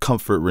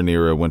 comfort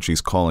Rhaenyra when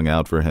she's calling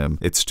out for him.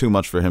 It's too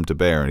much for him to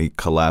bear, and he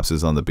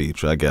collapses on the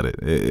beach. I get it.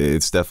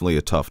 It's definitely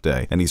a tough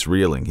day, and he's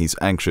reeling. He's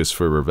anxious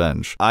for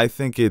revenge. I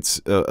think it's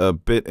a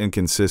bit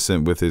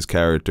inconsistent with his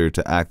character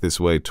to act this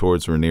way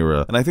towards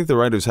Rhaenyra, and I think the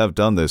writers have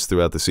done this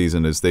throughout the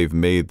season as they've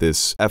made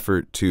this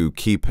effort to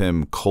keep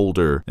him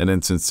colder in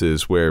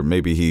instances where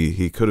maybe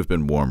he could have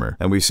been warmer,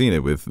 and we've seen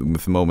it with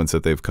moments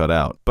that they've cut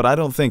out. But I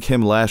don't think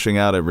him lashing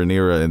out at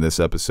Rhaenyra in this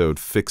episode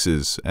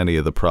fixes any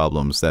of the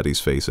problems that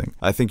he's facing.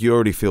 I think you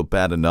already feel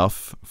bad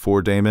enough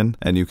for Daemon,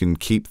 and you can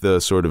keep the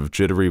sort of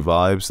jittery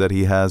vibes that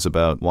he has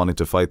about wanting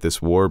to fight this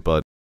war,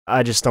 but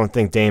I just don't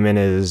think Daemon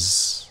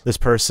is this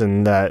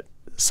person that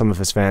some of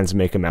his fans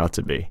make him out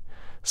to be.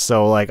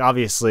 So, like,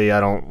 obviously I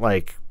don't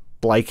like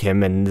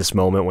him in this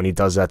moment when he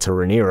does that to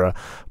Rhaenyra,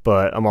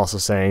 but I'm also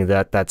saying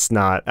that that's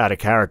not out of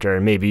character,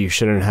 and maybe you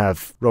shouldn't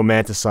have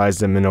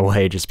romanticized him in a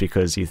way just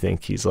because you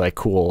think he's like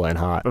cool and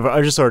hot.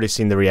 I've just already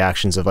seen the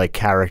reactions of like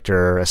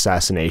character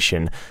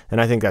assassination,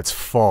 and I think that's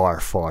far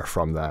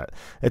from that.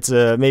 It's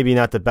maybe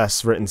not the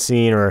best written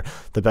scene or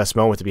the best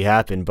moment to be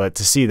happened, but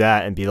to see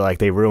that and be like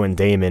they ruined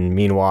Daemon,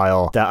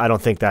 meanwhile, that I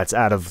don't think that's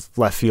out of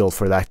left field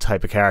for that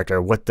type of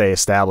character. What they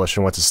establish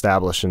and what's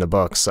established in the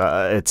books,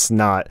 it's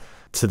not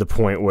to the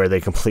point where they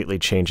completely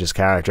change his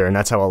character, and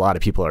that's how a lot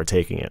of people are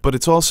taking it. But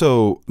it's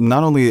also,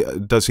 not only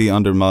does he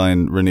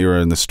undermine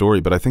Rhaenyra in the story,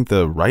 but I think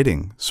the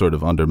writing sort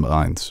of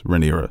undermines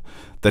Rhaenyra,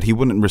 that he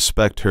wouldn't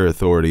respect her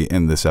authority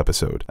in this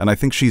episode. And I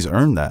think she's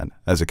earned that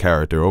as a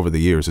character over the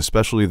years,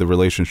 especially the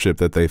relationship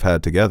that they've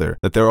had together.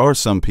 That there are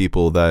some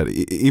people that,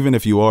 even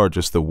if you are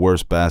just the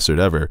worst bastard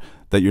ever,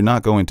 that you're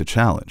not going to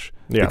challenge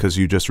because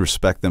you just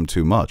respect them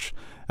too much.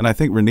 And I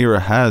think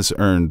Rhaenyra has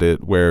earned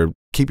it where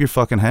keep your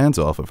fucking hands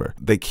off of her.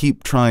 They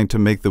keep trying to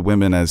make the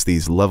women as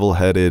these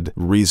level-headed,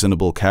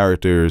 reasonable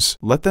characters.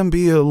 Let them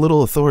be a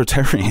little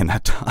authoritarian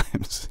at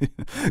times.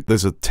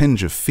 There's a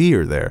tinge of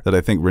fear there that I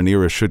think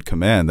Rhaenyra should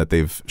command that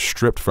they've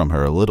stripped from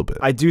her a little bit.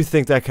 I do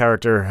think that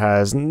character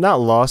has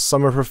not lost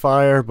some of her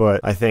fire, but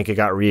I think it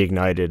got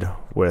reignited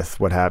with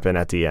what happened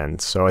at the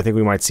end. So I think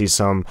we might see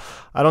some.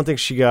 I don't think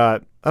she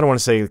got, I don't want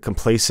to say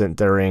complacent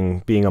during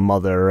being a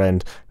mother,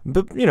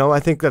 but you know, I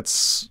think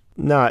that's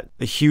not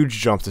a huge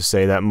jump to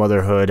say that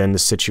motherhood and the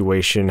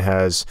situation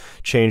has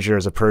changed her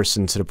as a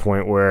person to the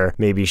point where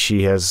maybe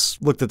she has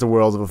looked at the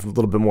world with a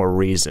little bit more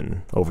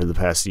reason over the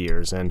past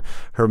years, and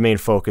her main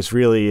focus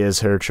really is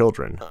her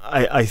children.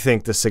 I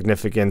think the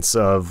significance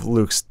of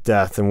Luke's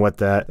death and what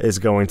that is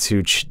going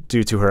to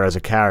do to her as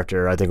a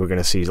character, I think we're going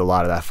to see a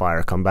lot of that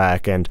fire come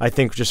back. And I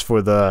think just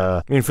for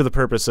the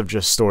purpose of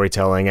just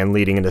storytelling and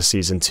leading into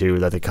season 2,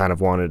 that they kind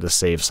of wanted to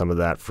save some of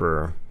that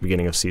for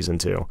beginning of season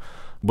 2.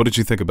 What did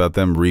you think about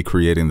them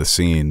recreating the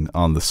scene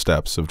on the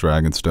steps of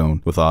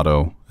Dragonstone with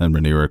Otto and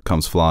Rhaenyra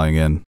comes flying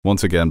in,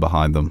 once again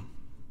behind them?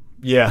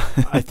 Yeah,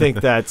 I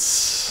think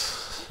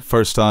that's...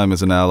 First time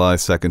as an ally,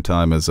 second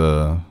time as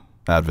a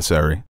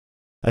adversary.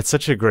 That's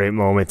such a great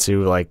moment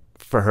to, like,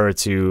 for her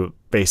to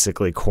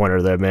basically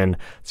corner them in.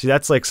 See,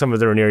 that's like some of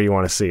the Rhaenyra you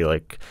want to see.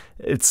 Like,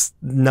 it's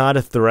not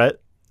a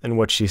threat in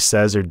what she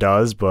says or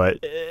does,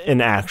 but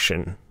in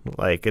action.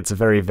 Like, it's a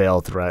very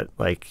veiled threat.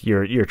 Like,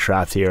 you're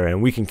trapped here,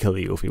 and we can kill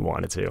you if we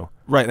wanted to.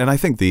 Right, and I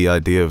think the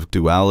idea of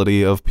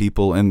duality of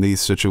people in these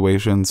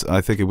situations,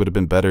 I think it would have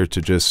been better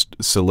to just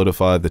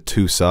solidify the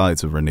two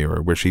sides of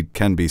Rhaenyra, where she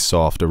can be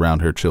soft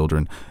around her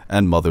children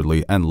and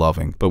motherly and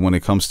loving. But when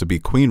it comes to be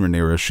Queen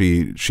Rhaenyra,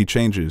 she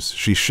changes,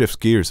 she shifts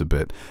gears a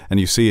bit. And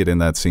you see it in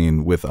that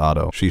scene with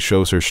Otto. She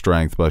shows her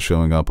strength by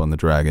showing up on the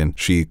dragon.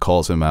 She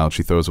calls him out.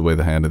 She throws away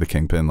the hand of the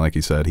kingpin, like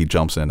he said. He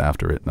jumps in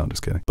after it. No, I'm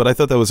just kidding. But I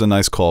thought that was a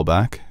nice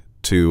callback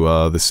to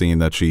the scene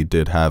that she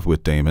did have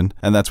with Daemon.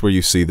 And that's where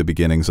you see the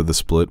beginnings of the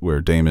split, where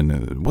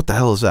Daemon, what the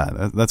hell is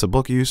that? That's a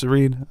book you used to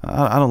read?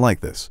 I don't like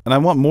this. And I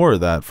want more of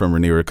that from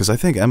Rhaenyra, because I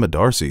think Emma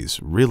Darcy's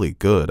really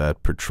good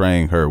at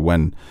portraying her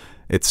when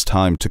it's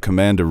time to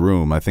command a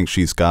room. I think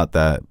she's got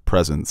that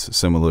presence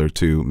similar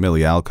to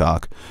Millie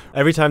Alcock.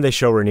 Every time they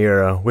show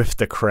Rhaenyra with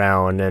the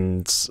crown,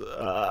 and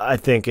I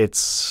think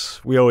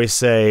we always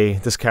say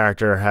this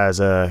character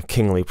has a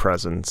kingly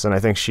presence, and I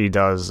think she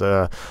does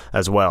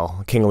as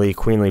well. Kingly,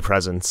 queenly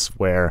presence,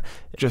 where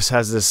it just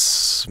has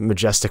this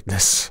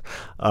majesticness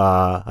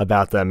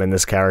about them in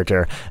this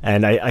character.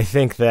 And I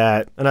think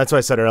that, and that's what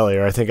I said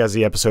earlier, I think as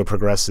the episode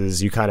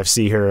progresses, you kind of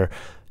see her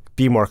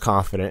be more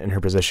confident in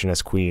her position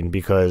as queen,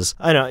 because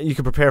I know you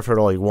can prepare for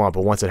it all you want,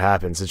 but once it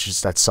happens, it's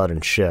just that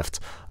sudden shift.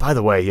 By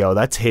the way, yo,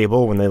 that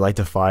table when they light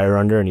the fire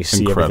under and you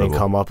see everything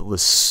come up, it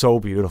was so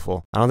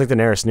beautiful. I don't think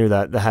Daenerys knew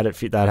that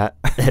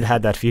it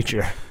had that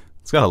feature.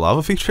 It's got a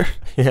lava feature?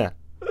 Yeah.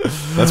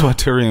 That's why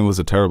Tyrion was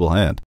a terrible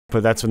hand.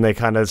 But that's when they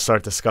kind of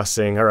start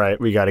discussing, all right,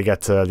 we got to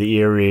get to the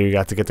Eyrie, we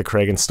got to get to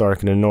Craig and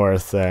Stark in the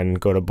north and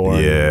go to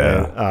Bourne.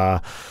 Yeah.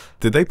 And,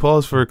 did they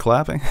pause for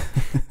clapping?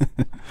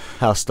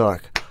 House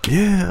Stark.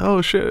 Yeah,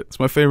 oh shit. It's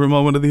my favorite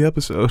moment of the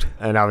episode.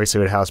 And obviously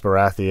with House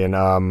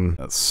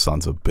Baratheon.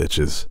 Sons of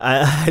bitches.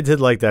 I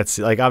did like that.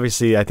 Like,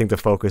 obviously, I think the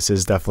focus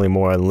is definitely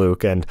more on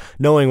Luke. And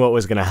knowing what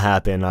was going to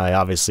happen, I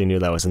obviously knew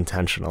that was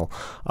intentional.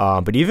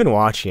 But even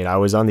watching it, I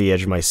was on the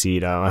edge of my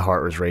seat. My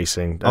heart was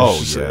racing.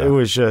 Yeah. It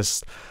was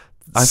just...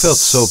 I felt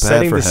so bad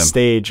setting for the him.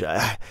 Stage.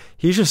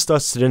 He just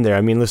dusted in there.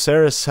 I mean,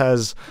 Lucerys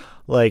has,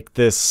 like,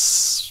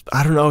 this...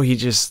 I don't know,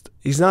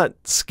 he's not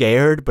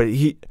scared, but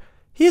he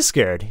is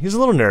scared. He's a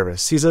little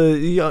nervous. He's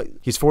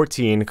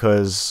 14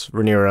 because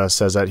Rhaenyra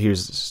says that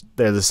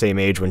they're the same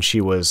age when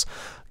she was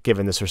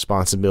given this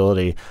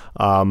responsibility.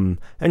 And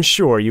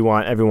sure, you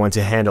want everyone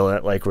to handle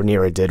it like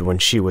Rhaenyra did when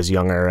she was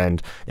younger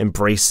and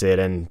embrace it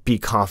and be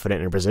confident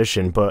in her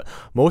position. But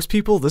most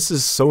people, this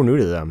is so new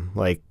to them.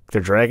 Like, their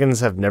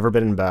dragons have never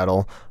been in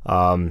battle.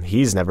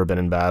 He's never been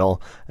in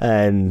battle.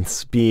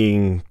 And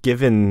being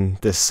given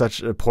this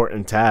such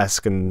important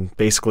task and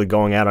basically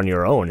going out on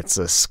your own, it's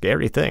a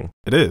scary thing.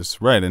 It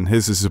is, right. And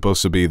his is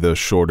supposed to be the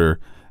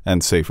shorter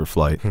and safer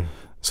flight.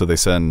 So they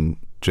send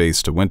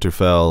Jace to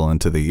Winterfell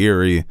and to the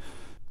Eyrie.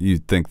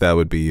 You'd think that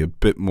would be a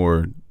bit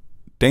more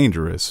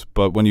dangerous.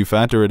 But when you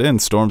factor it in,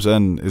 Storm's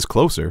End is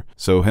closer.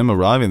 So him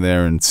arriving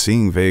there and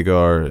seeing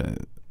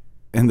Vhagar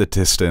in the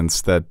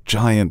distance, that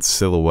giant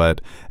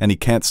silhouette, and he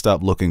can't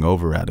stop looking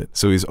over at it.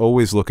 So he's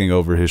always looking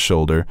over his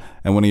shoulder,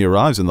 and when he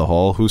arrives in the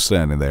hall, who's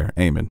standing there?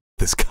 Aemon.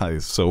 This guy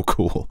is so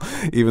cool,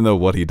 even though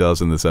what he does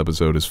in this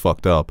episode is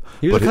fucked up.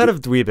 He was kind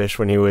of dweebish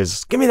when he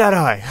was, give me that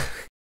eye.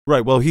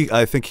 Right, well,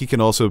 I think he can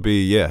also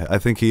be, I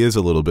think he is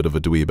a little bit of a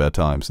dweeb at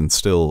times and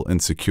still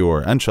insecure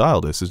and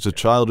childish. It's a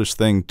childish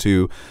thing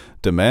to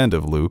demand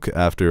of Luke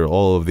after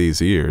all of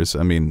these years.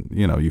 I mean,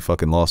 you know, you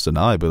fucking lost an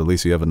eye, but at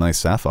least you have a nice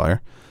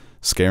sapphire.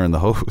 Scaring the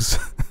hoes.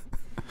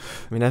 I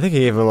mean, I think he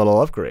gave him a little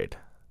upgrade.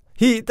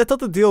 I thought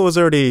the deal was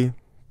already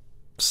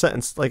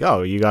sentenced. Like,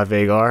 oh, you got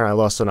Vhagar, I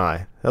lost an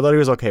eye. I thought he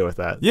was okay with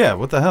that. Yeah,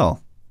 what the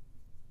hell?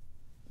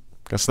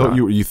 Guess not.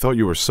 You thought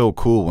you were so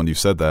cool when you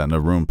said that in a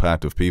room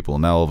packed with people.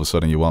 Now all of a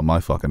sudden you want my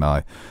fucking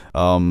eye.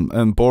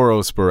 And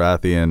Boros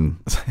Baratheon,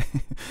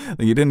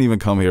 you didn't even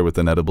come here with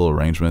an edible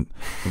arrangement.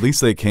 At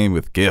least they came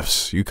with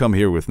gifts. You come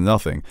here with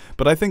nothing.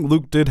 But I think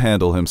Luke did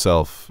handle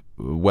himself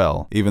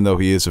well, even though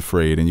he is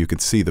afraid and you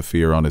could see the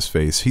fear on his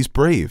face. He's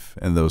brave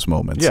in those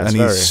moments. Yes,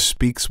 and he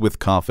speaks with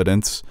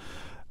confidence.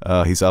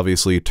 He's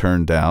obviously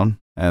turned down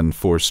and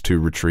forced to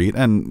retreat,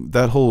 and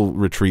that whole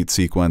retreat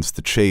sequence,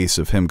 the chase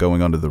of him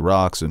going under the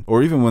rocks,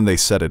 or even when they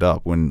set it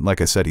up, when, like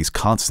I said, he's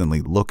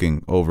constantly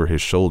looking over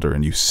his shoulder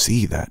and you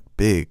see that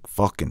big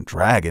fucking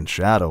dragon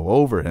shadow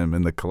over him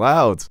in the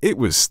clouds. It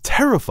was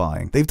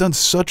terrifying. They've done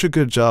such a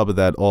good job of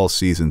that all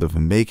season, of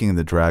making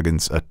the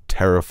dragons a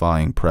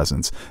terrifying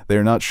presence.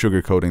 They're not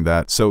sugarcoating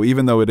that. So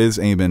even though it is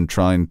Aemon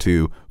trying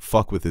to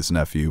fuck with his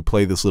nephew,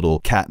 play this little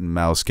cat and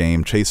mouse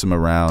game, chase him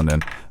around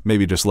and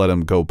maybe just let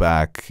him go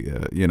back,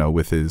 you know,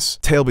 with his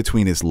tail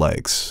between his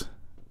legs,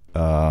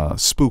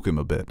 spook him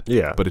a bit.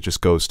 Yeah. But it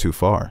just goes too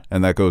far.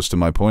 And that goes to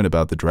my point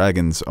about the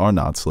dragons are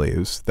not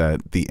slaves,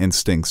 that the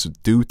instincts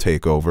do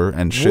take over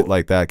and shit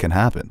like that can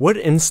happen. What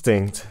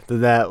instinct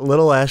did that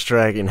little ass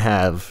dragon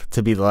have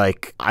to be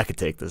like, I could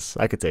take this,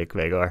 I could take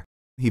Vhagar?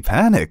 He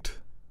panicked.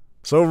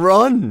 So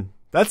run.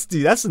 That's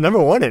the number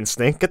one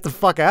instinct. Get the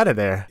fuck out of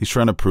there. He's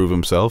trying to prove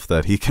himself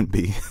that he can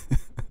be,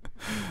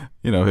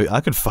 you know,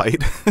 I could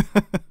fight.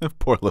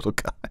 Poor little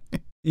guy.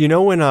 You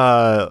know when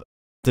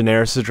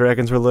Daenerys'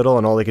 dragons were little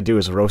and all they could do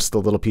is roast a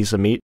little piece of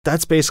meat.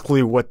 That's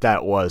basically what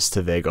that was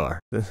to Vhagar.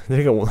 Did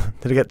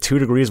it get 2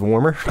 degrees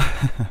warmer?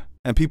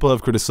 And people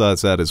have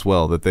criticized that as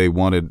well, that they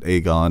wanted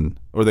Aegon,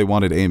 or they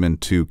wanted Aemon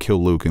to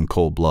kill Luke in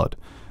cold blood.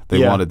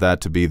 They wanted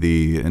that to be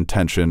the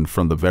intention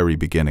from the very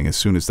beginning. As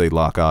soon as they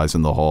lock eyes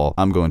in the hall,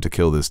 I'm going to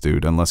kill this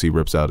dude unless he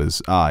rips out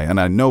his eye. And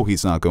I know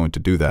he's not going to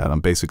do that.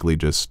 I'm basically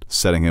just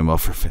setting him up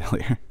for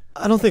failure.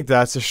 I don't think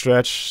that's a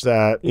stretch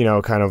that,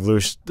 kind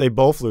of they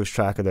both lose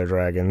track of their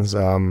dragons.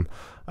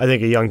 I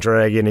think a young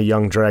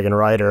dragon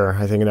rider,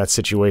 I think in that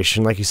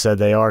situation, like you said,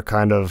 they are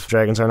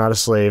dragons are not a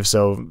slave,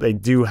 so they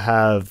do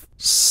have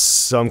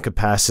some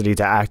capacity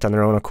to act on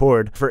their own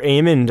accord. For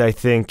Aemond, I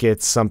think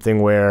it's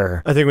something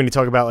where, I think when you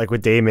talk about like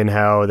with Daemon,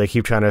 how they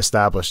keep trying to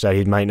establish that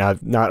he might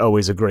not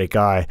always a great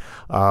guy.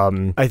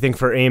 I think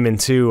for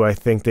Aemond too, I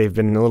think they've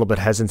been a little bit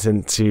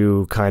hesitant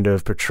to kind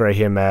of portray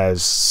him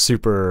as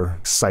super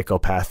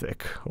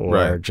psychopathic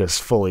or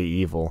just fully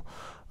evil.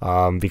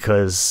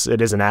 Because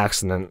it is an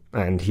accident,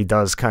 and he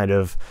does I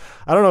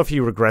don't know if he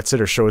regrets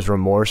it or shows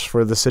remorse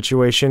for the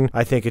situation.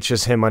 I think it's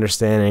just him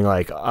understanding,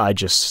 like, I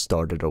just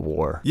started a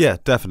war. Yeah,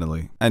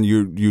 definitely. And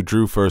you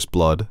drew first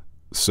blood,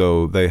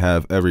 so they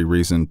have every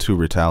reason to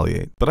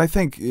retaliate. But I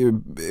think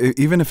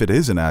even if it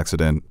is an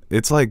accident,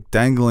 it's like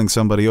dangling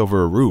somebody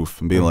over a roof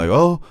and being like,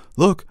 oh,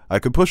 look, I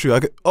could push you.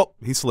 Oh,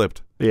 he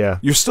slipped. Yeah.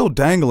 You're still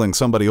dangling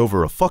somebody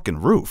over a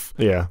fucking roof.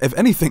 Yeah. If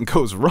anything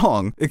goes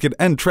wrong, it could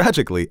end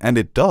tragically, and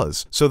it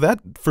does. So that,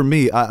 for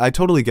me, I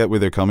totally get where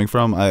they're coming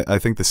from. I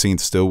think the scene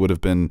still would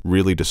have been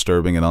really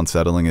disturbing and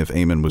unsettling if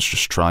Aemon was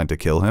just trying to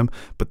kill him.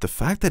 But the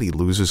fact that he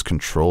loses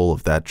control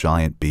of that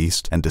giant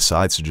beast and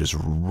decides to just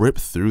rip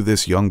through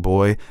this young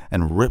boy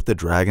and rip the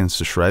dragons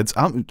to shreds,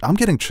 I'm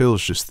getting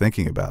chills just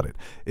thinking about it.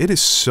 It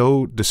is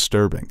so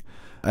disturbing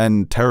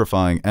and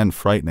terrifying and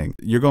frightening.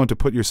 You're going to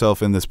put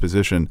yourself in this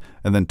position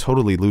and then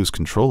totally lose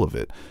control of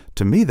it.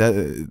 To me,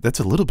 that's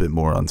a little bit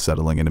more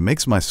unsettling, and it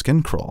makes my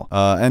skin crawl.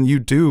 And you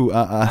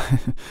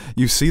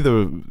see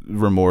the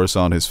remorse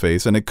on his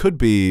face, and it could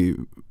be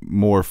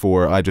more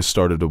for, I just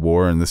started a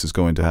war and this is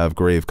going to have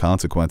grave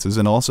consequences,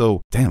 and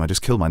also, damn, I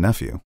just killed my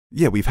nephew.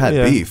 Yeah, we've had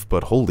beef,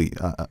 but holy,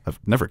 I've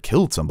never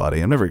killed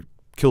somebody. I've never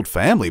killed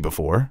family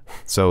before,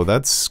 so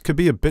that's could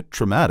be a bit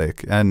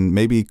traumatic and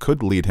maybe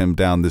could lead him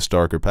down this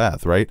darker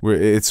path, right? Where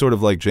it's sort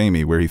of like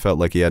Jaime, where he felt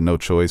like he had no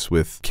choice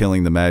with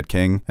killing the Mad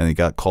King, and he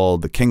got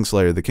called the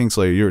Kingslayer. The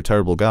Kingslayer, you're a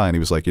terrible guy, and he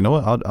was like, you know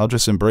what? I'll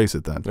just embrace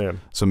it then. Yeah.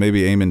 So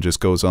maybe Aemon just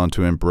goes on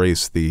to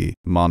embrace the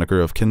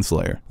moniker of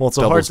Kinslayer. Well, it's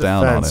a hard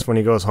defense when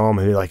he goes home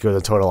and he like, it was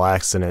a total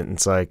accident.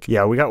 It's like,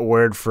 yeah, we got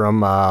word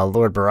from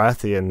Lord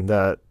Baratheon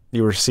that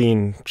you were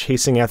seen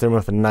chasing after him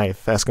with a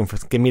knife, asking for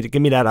give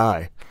me that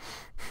eye.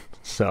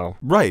 So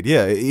right,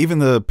 yeah. Even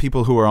the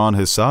people who are on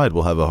his side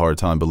will have a hard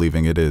time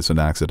believing it is an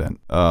accident,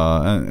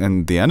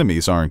 and the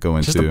enemies aren't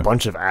going just to. Just a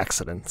bunch of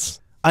accidents.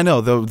 I know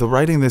the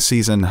writing this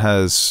season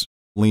has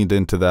leaned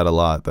into that a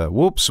lot. That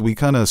whoops, we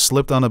kind of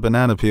slipped on a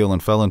banana peel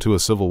and fell into a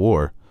civil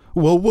war.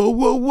 Whoa, whoa,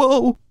 whoa,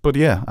 whoa! But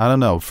yeah, I don't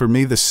know. For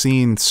me, the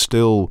scene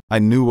still, I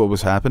knew what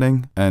was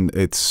happening, and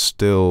it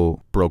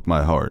still broke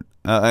my heart.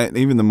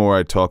 Even the more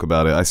I talk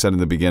about it, I said in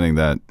the beginning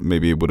that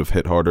maybe it would have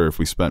hit harder if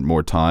we spent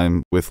more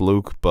time with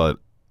Luke, but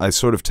I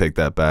sort of take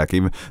that back.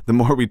 Even the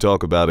more we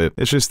talk about it,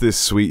 it's just this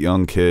sweet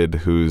young kid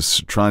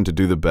who's trying to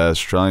do the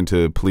best, trying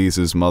to please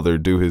his mother,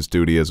 do his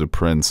duty as a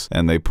prince,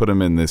 and they put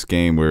him in this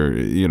game where,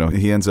 you know,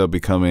 he ends up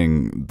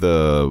becoming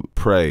the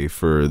prey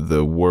for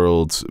the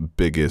world's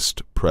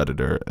biggest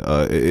predator.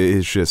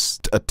 It's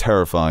just a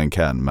terrifying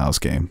cat and mouse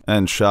game,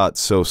 and shot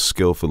so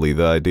skillfully.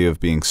 The idea of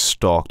being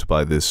stalked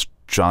by this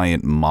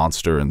giant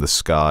monster in the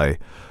sky,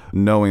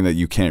 knowing that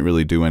you can't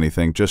really do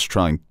anything, just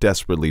trying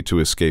desperately to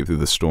escape through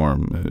the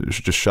storm. It's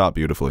just shot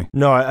beautifully.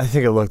 No, I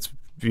think it looked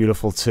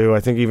beautiful too. I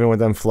think even with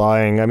them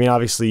flying, I mean,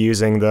 obviously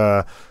using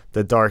the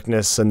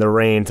darkness and the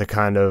rain to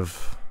kind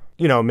of,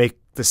 you know, make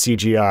the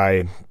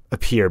CGI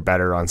appear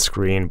better on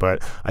screen,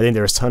 but I think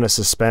there was a ton of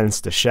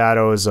suspense, the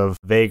shadows of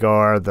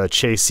Vhagar, the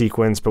chase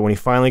sequence, but when he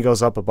finally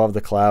goes up above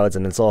the clouds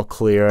and it's all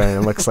clear and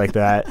it looks like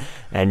that,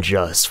 and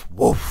just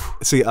woof.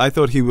 See, I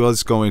thought he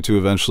was going to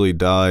eventually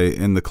die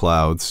in the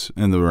clouds,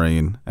 in the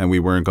rain, and we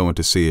weren't going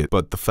to see it,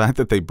 but the fact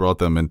that they brought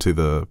them into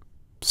the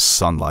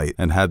sunlight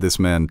and had this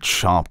man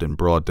chopped in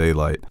broad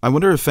daylight. I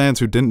wonder if fans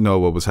who didn't know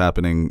what was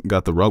happening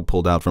got the rug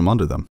pulled out from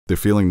under them. They're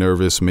feeling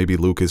nervous, maybe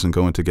Luke isn't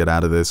going to get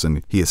out of this,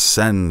 and he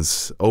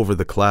ascends over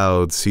the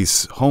clouds,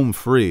 he's home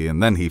free,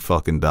 and then he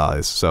fucking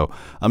dies. So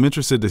I'm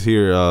interested to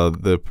hear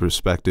the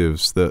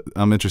perspectives,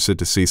 I'm interested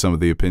to see some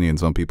of the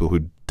opinions on people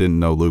who didn't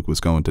know Luke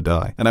was going to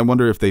die. And I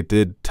wonder if they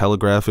did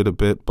telegraph it a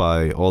bit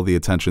by all the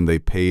attention they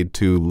paid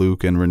to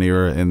Luke and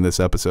Rhaenyra in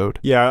this episode.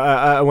 Yeah,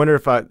 I wonder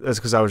if that's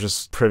because I was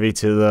just privy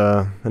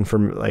to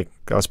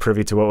I was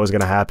privy to what was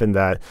going to happen,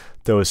 that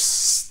those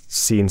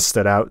scenes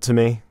stood out to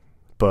me.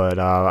 But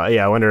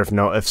yeah, I wonder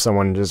if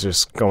someone is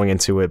just going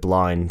into it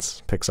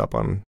blind picks up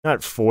on,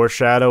 not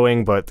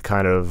foreshadowing, but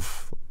kind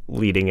of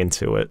leading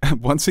into it.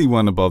 Once he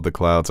went above the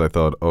clouds, I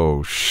thought,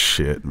 oh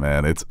shit,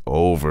 man, it's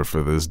over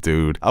for this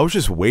dude. I was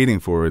just waiting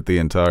for it the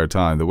entire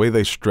time. The way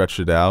they stretched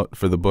it out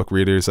for the book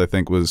readers, I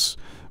think, was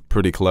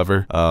pretty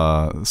clever.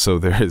 So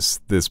there is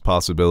this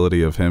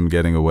possibility of him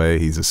getting away.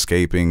 He's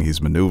escaping,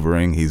 he's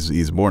maneuvering,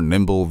 he's more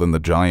nimble than the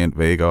giant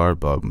Vagar,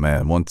 but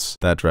man, once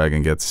that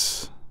dragon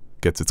gets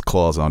its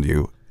claws on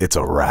you, it's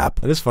a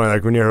wrap. It is funny,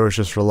 like Rhaenyra was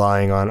just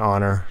relying on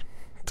honor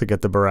to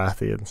get the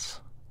Baratheons.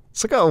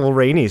 It's like, oh, well,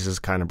 Rhaenys is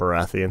kind of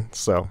Baratheon,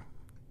 so.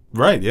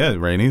 Right, yeah,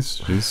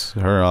 Rhaenys. She's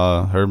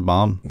her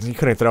mom. You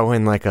couldn't throw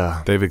in like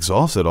a... They've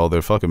exhausted all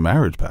their fucking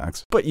marriage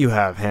pacts. But you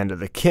have Hand of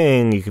the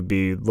King, you could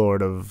be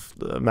Lord of...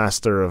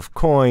 Master of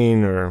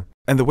Coin, or...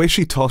 And the way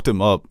she talked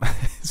him up,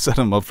 set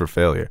him up for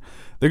failure.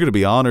 They're going to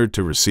be honored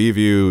to receive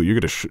you. You're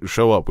going to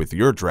show up with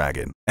your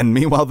dragon. And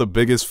meanwhile, the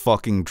biggest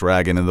fucking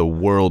dragon in the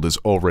world is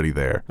already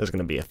there. There's going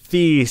to be a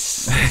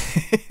feast.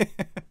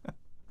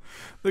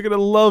 They're going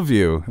to love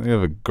you. They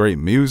have a great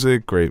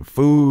music, great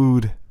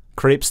food.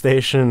 Crepe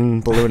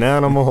station, balloon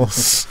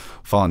animals.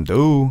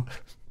 Fondue,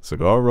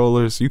 cigar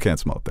rollers. You can't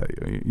smoke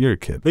that. You're a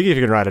kid. I think if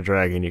you can ride a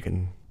dragon, you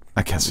can...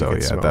 I guess so,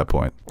 yeah, at that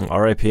point.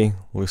 R.I.P.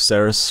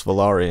 Lucerys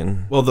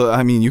Velaryon. Well,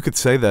 I mean, you could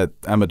say that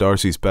Emma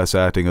Darcy's best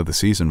acting of the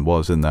season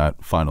was in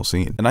that final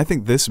scene. And I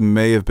think this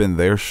may have been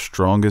their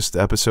strongest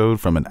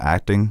episode from an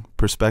acting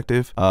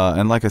perspective.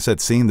 And like I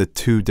said, seeing the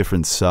two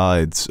different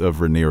sides of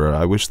Rhaenyra,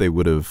 I wish they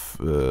would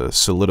have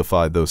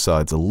solidified those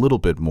sides a little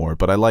bit more.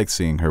 But I like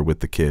seeing her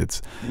with the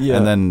kids. Yeah.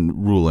 And then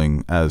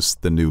ruling as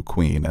the new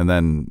queen. And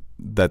then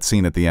that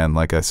scene at the end,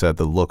 like I said,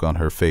 the look on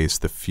her face,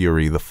 the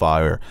fury, the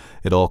fire,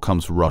 it all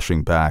comes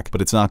rushing back.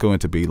 But it's not going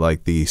to be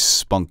like the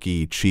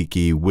spunky,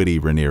 cheeky, witty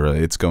Rhaenyra.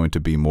 It's going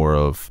to be more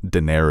of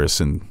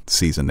Daenerys in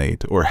season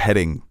 8, or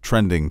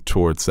trending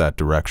towards that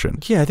direction.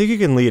 Yeah, I think you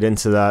can lead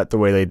into that the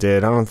way they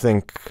did. I don't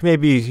think,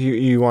 maybe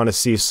you want to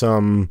see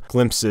some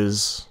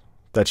glimpses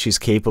that she's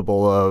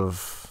capable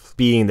of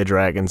being the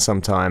dragon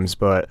sometimes,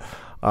 but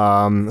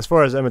as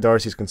far as Emma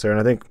Darcy's concerned,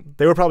 I think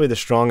they were probably the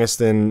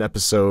strongest in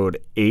episode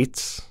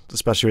 8,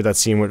 especially with that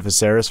scene with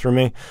Viserys for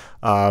me.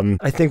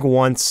 I think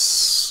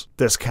once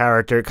this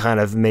character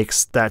kind of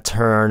makes that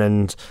turn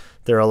and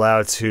they're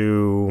allowed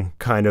to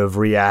kind of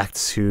react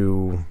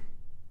to...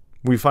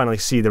 We finally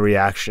see the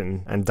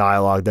reaction and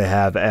dialogue they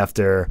have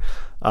after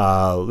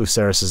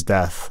Lucerys'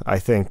 death. I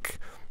think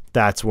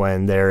that's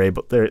when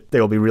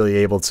they'll be really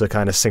able to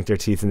kind of sink their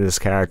teeth into this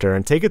character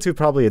and take it to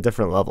probably a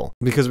different level.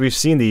 Because we've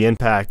seen the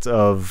impact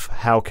of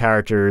how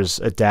characters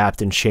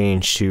adapt and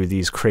change to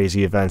these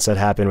crazy events that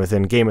happen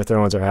within Game of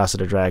Thrones or House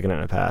of the Dragon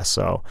in the past.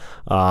 So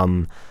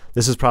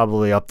this is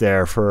probably up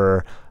there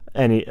for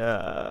any,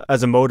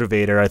 as a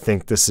motivator, I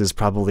think this is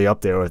probably up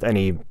there with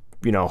any,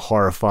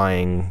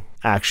 horrifying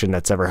action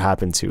that's ever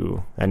happened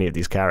to any of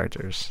these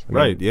characters.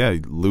 Right, yeah.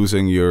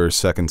 Losing your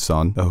second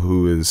son,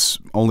 who is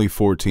only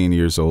 14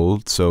 years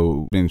old,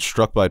 so being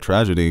struck by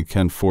tragedy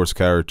can force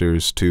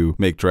characters to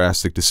make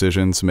drastic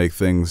decisions, make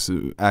things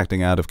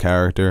acting out of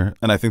character.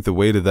 And I think the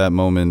weight of that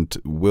moment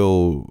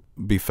will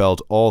be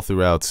felt all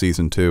throughout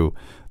season 2.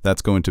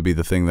 That's going to be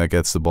the thing that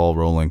gets the ball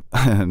rolling.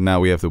 Now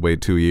we have to wait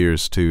 2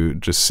 years to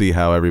just see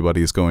how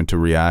everybody is going to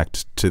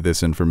react to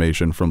this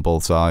information from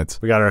both sides.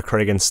 We got our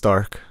Craig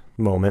Stark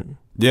moment.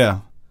 Yeah.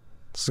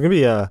 It's going to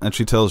be and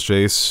she tells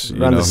Jace...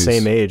 around the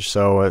same age,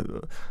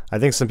 so I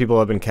think some people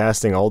have been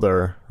casting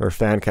older, or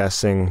fan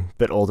casting a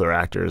bit older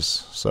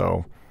actors,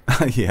 so...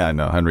 Yeah, I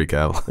know, Henry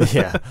Cavill.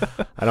 Yeah,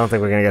 I don't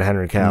think we're going to get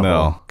Henry Cavill.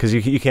 No. Because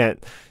you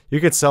can't... You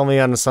could sell me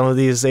on some of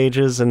these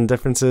ages and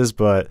differences,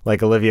 but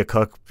like Olivia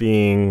Cooke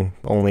being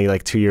only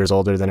like 2 years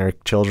older than her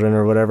children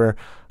or whatever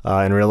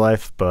in real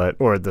life,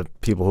 or the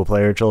people who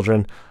play her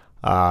children...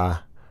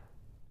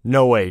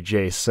 No way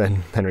Jace and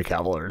Henry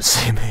Cavill are the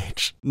same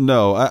age.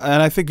 No,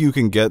 and I think you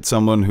can get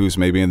someone who's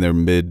maybe in their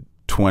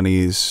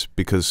mid-20s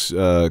because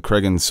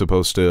Cregan's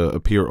supposed to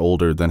appear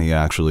older than he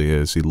actually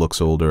is. He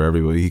looks older.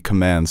 He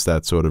commands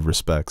that sort of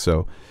respect.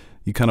 So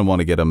you kind of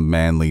want to get a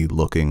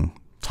manly-looking...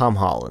 Tom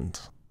Holland.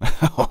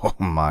 Oh,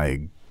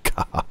 my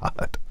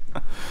God.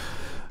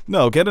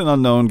 No, get an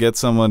unknown, get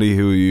somebody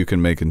who you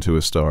can make into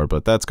a star,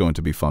 but that's going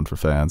to be fun for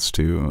fans,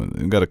 too.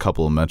 We've got a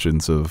couple of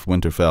mentions of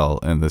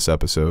Winterfell in this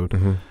episode.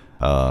 Mm-hmm.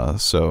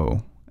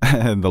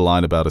 And the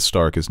line about a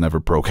Stark is never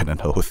broken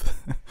an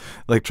oath.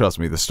 Like, trust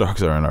me, the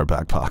Starks are in our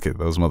back pocket.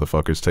 Those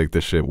motherfuckers take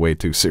this shit way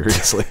too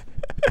seriously.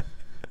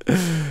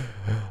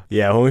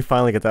 Yeah, when we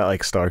finally get that,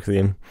 like, Stark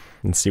theme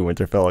and see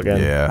Winterfell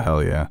again. Yeah,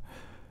 hell yeah.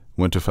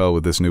 Winterfell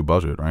with this new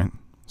budget, right?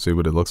 See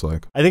what it looks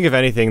like. I think, if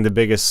anything, the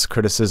biggest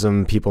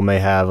criticism people may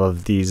have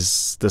of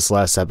this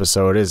last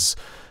episode is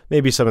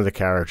maybe some of the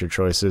character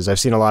choices. I've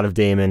seen a lot of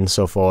Daemon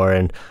so far,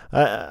 and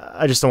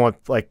I just don't want,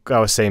 like I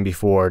was saying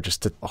before,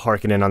 just to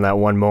harken in on that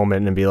one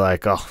moment and be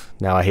like, oh,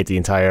 now I hate the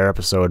entire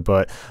episode.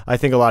 But I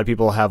think a lot of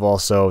people have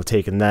also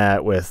taken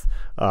that with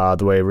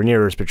the way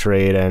Rhaenyra is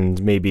portrayed,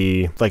 and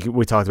maybe, like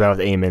we talked about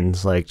with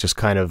Aemond's, like just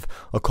kind of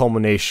a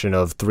culmination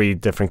of 3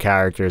 different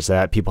characters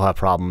that people have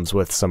problems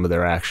with some of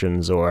their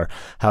actions or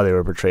how they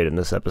were portrayed in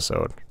this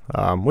episode.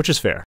 which is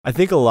fair. I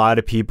think a lot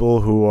of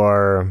people who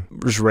are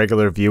just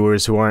regular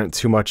viewers who aren't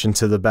too much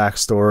into the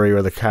backstory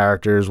or the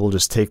characters will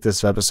just take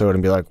this episode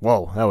and be like,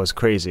 whoa, that was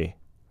crazy.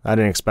 I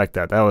didn't expect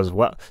that. That was,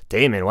 wow,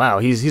 Damon, wow,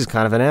 he's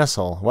kind of an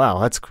asshole.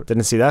 Wow,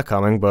 didn't see that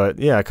coming, but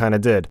yeah, I kind of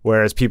did.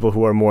 Whereas people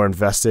who are more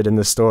invested in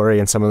the story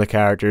and some of the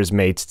characters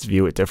may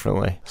view it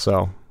differently.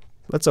 So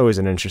that's always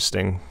an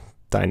interesting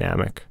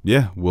dynamic.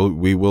 Yeah,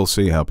 we will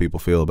see how people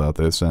feel about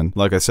this, and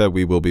like I said,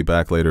 we will be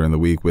back later in the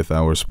week with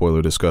our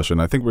spoiler discussion.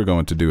 I think we're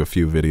going to do a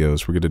few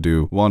videos. We're going to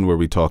do one where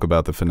we talk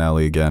about the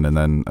finale again, and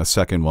then a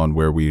second one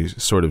where we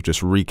sort of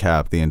just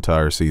recap the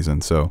entire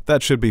season. So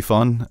that should be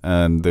fun,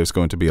 and there's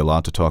going to be a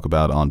lot to talk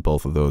about on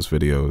both of those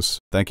videos.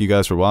 Thank you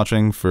guys for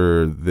watching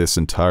for this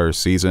entire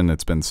season.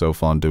 It's been so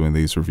fun doing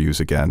these reviews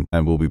again,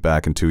 and we'll be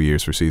back in 2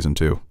 years for season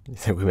 2. You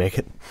think we make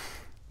it?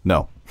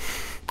 No.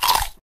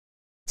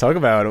 Talk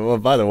about it. Well,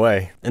 by the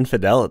way,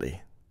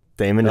 infidelity.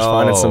 Damon is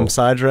finding some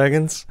side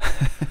dragons.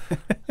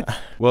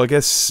 Well, I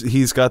guess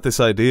he's got this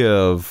idea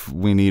of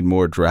we need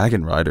more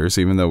dragon riders,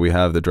 even though we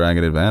have the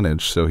dragon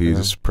advantage. So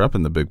he's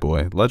prepping the big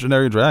boy.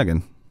 Legendary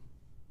dragon.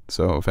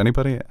 So if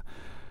anybody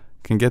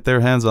can get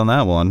their hands on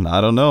that one, I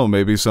don't know.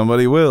 Maybe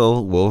somebody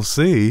will. We'll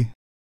see.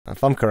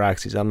 If I'm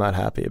Caraxes, I'm not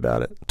happy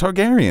about it.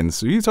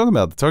 Targaryens. What are you talking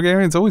about? The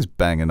Targaryens always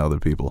banging other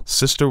people.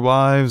 Sister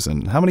wives,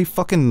 and how many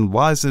fucking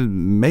wives did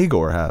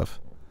Maegor have?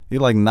 You're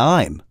like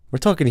 9. We're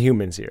talking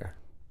humans here.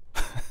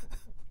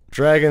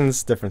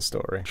 Dragons, different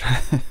story.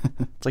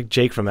 It's like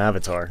Jake from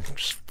Avatar,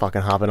 just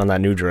fucking hopping on that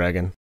new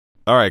dragon.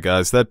 Alright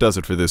guys, that does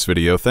it for this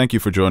video. Thank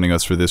you for joining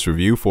us for this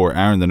review. For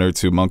Aaron the Nerd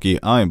Soup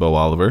Monkey, I am Beau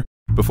Oliver.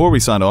 Before we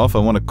sign off, I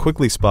want to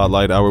quickly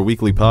spotlight our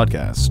weekly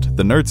podcast,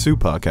 the Nerd Soup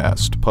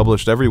Podcast,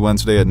 published every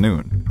Wednesday at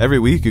noon. Every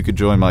week, you could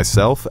join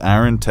myself,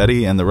 Aaron,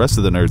 Teddy, and the rest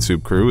of the Nerd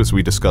Soup crew as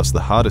we discuss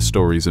the hottest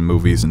stories in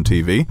movies and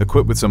TV,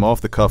 equipped with some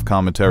off-the-cuff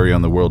commentary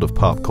on the world of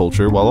pop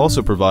culture, while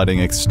also providing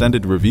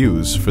extended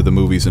reviews for the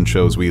movies and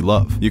shows we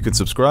love. You can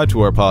subscribe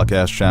to our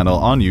podcast channel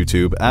on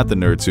YouTube at the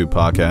Nerd Soup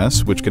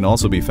Podcast, which can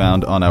also be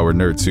found on our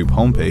Nerd Soup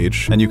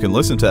homepage, and you can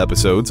listen to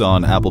episodes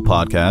on Apple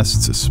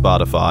Podcasts,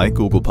 Spotify,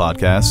 Google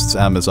Podcasts,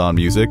 Amazon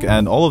Music,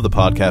 and all of the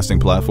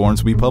podcasting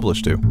platforms we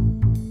publish to.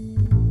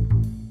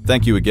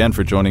 Thank you again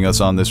for joining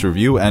us on this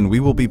review, and we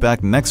will be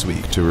back next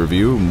week to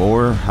review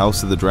more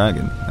House of the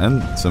Dragon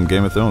and some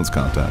Game of Thrones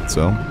content,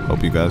 so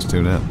hope you guys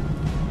tune in.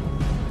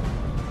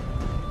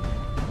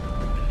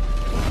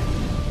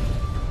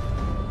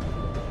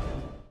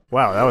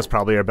 Wow, that was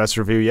probably our best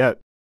review yet.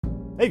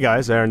 Hey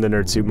guys, Aaron the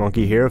Nerd Soup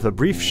Monkey here with a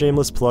brief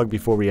shameless plug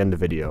before we end the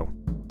video.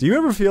 Do you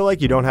ever feel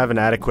like you don't have an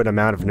adequate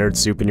amount of nerd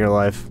soup in your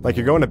life? Like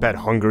you're going to bed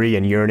hungry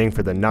and yearning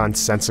for the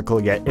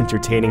nonsensical yet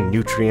entertaining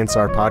nutrients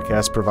our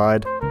podcasts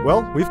provide?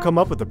 Well, we've come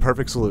up with the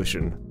perfect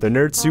solution. The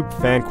Nerd Soup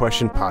Fan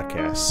Question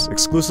Podcasts,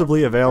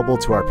 exclusively available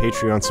to our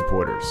Patreon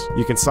supporters.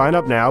 You can sign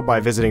up now by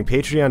visiting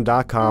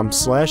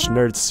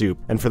patreon.com/nerdsoup,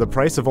 and for the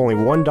price of only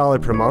 $1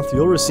 per month,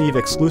 you'll receive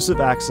exclusive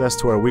access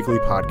to our weekly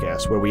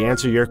podcast, where we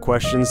answer your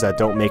questions that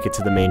don't make it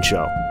to the main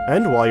show.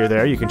 And while you're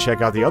there, you can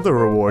check out the other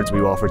rewards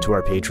we offer to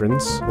our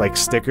patrons, like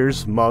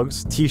stickers,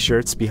 mugs,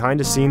 t-shirts,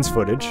 behind-the-scenes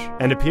footage,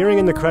 and appearing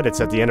in the credits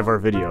at the end of our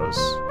videos.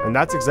 And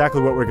that's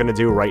exactly what we're going to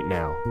do right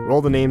now.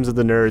 Roll the names of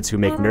the nerds who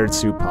make Nerd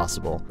Soup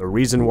possible. The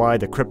reason why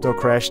the crypto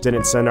crash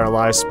didn't send our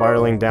lives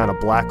spiraling down a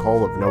black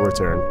hole of no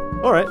return.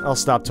 Alright, I'll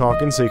stop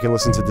talking so you can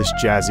listen to this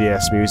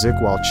jazzy-ass music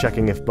while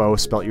checking if Beau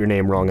spelt your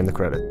name wrong in the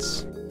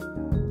credits.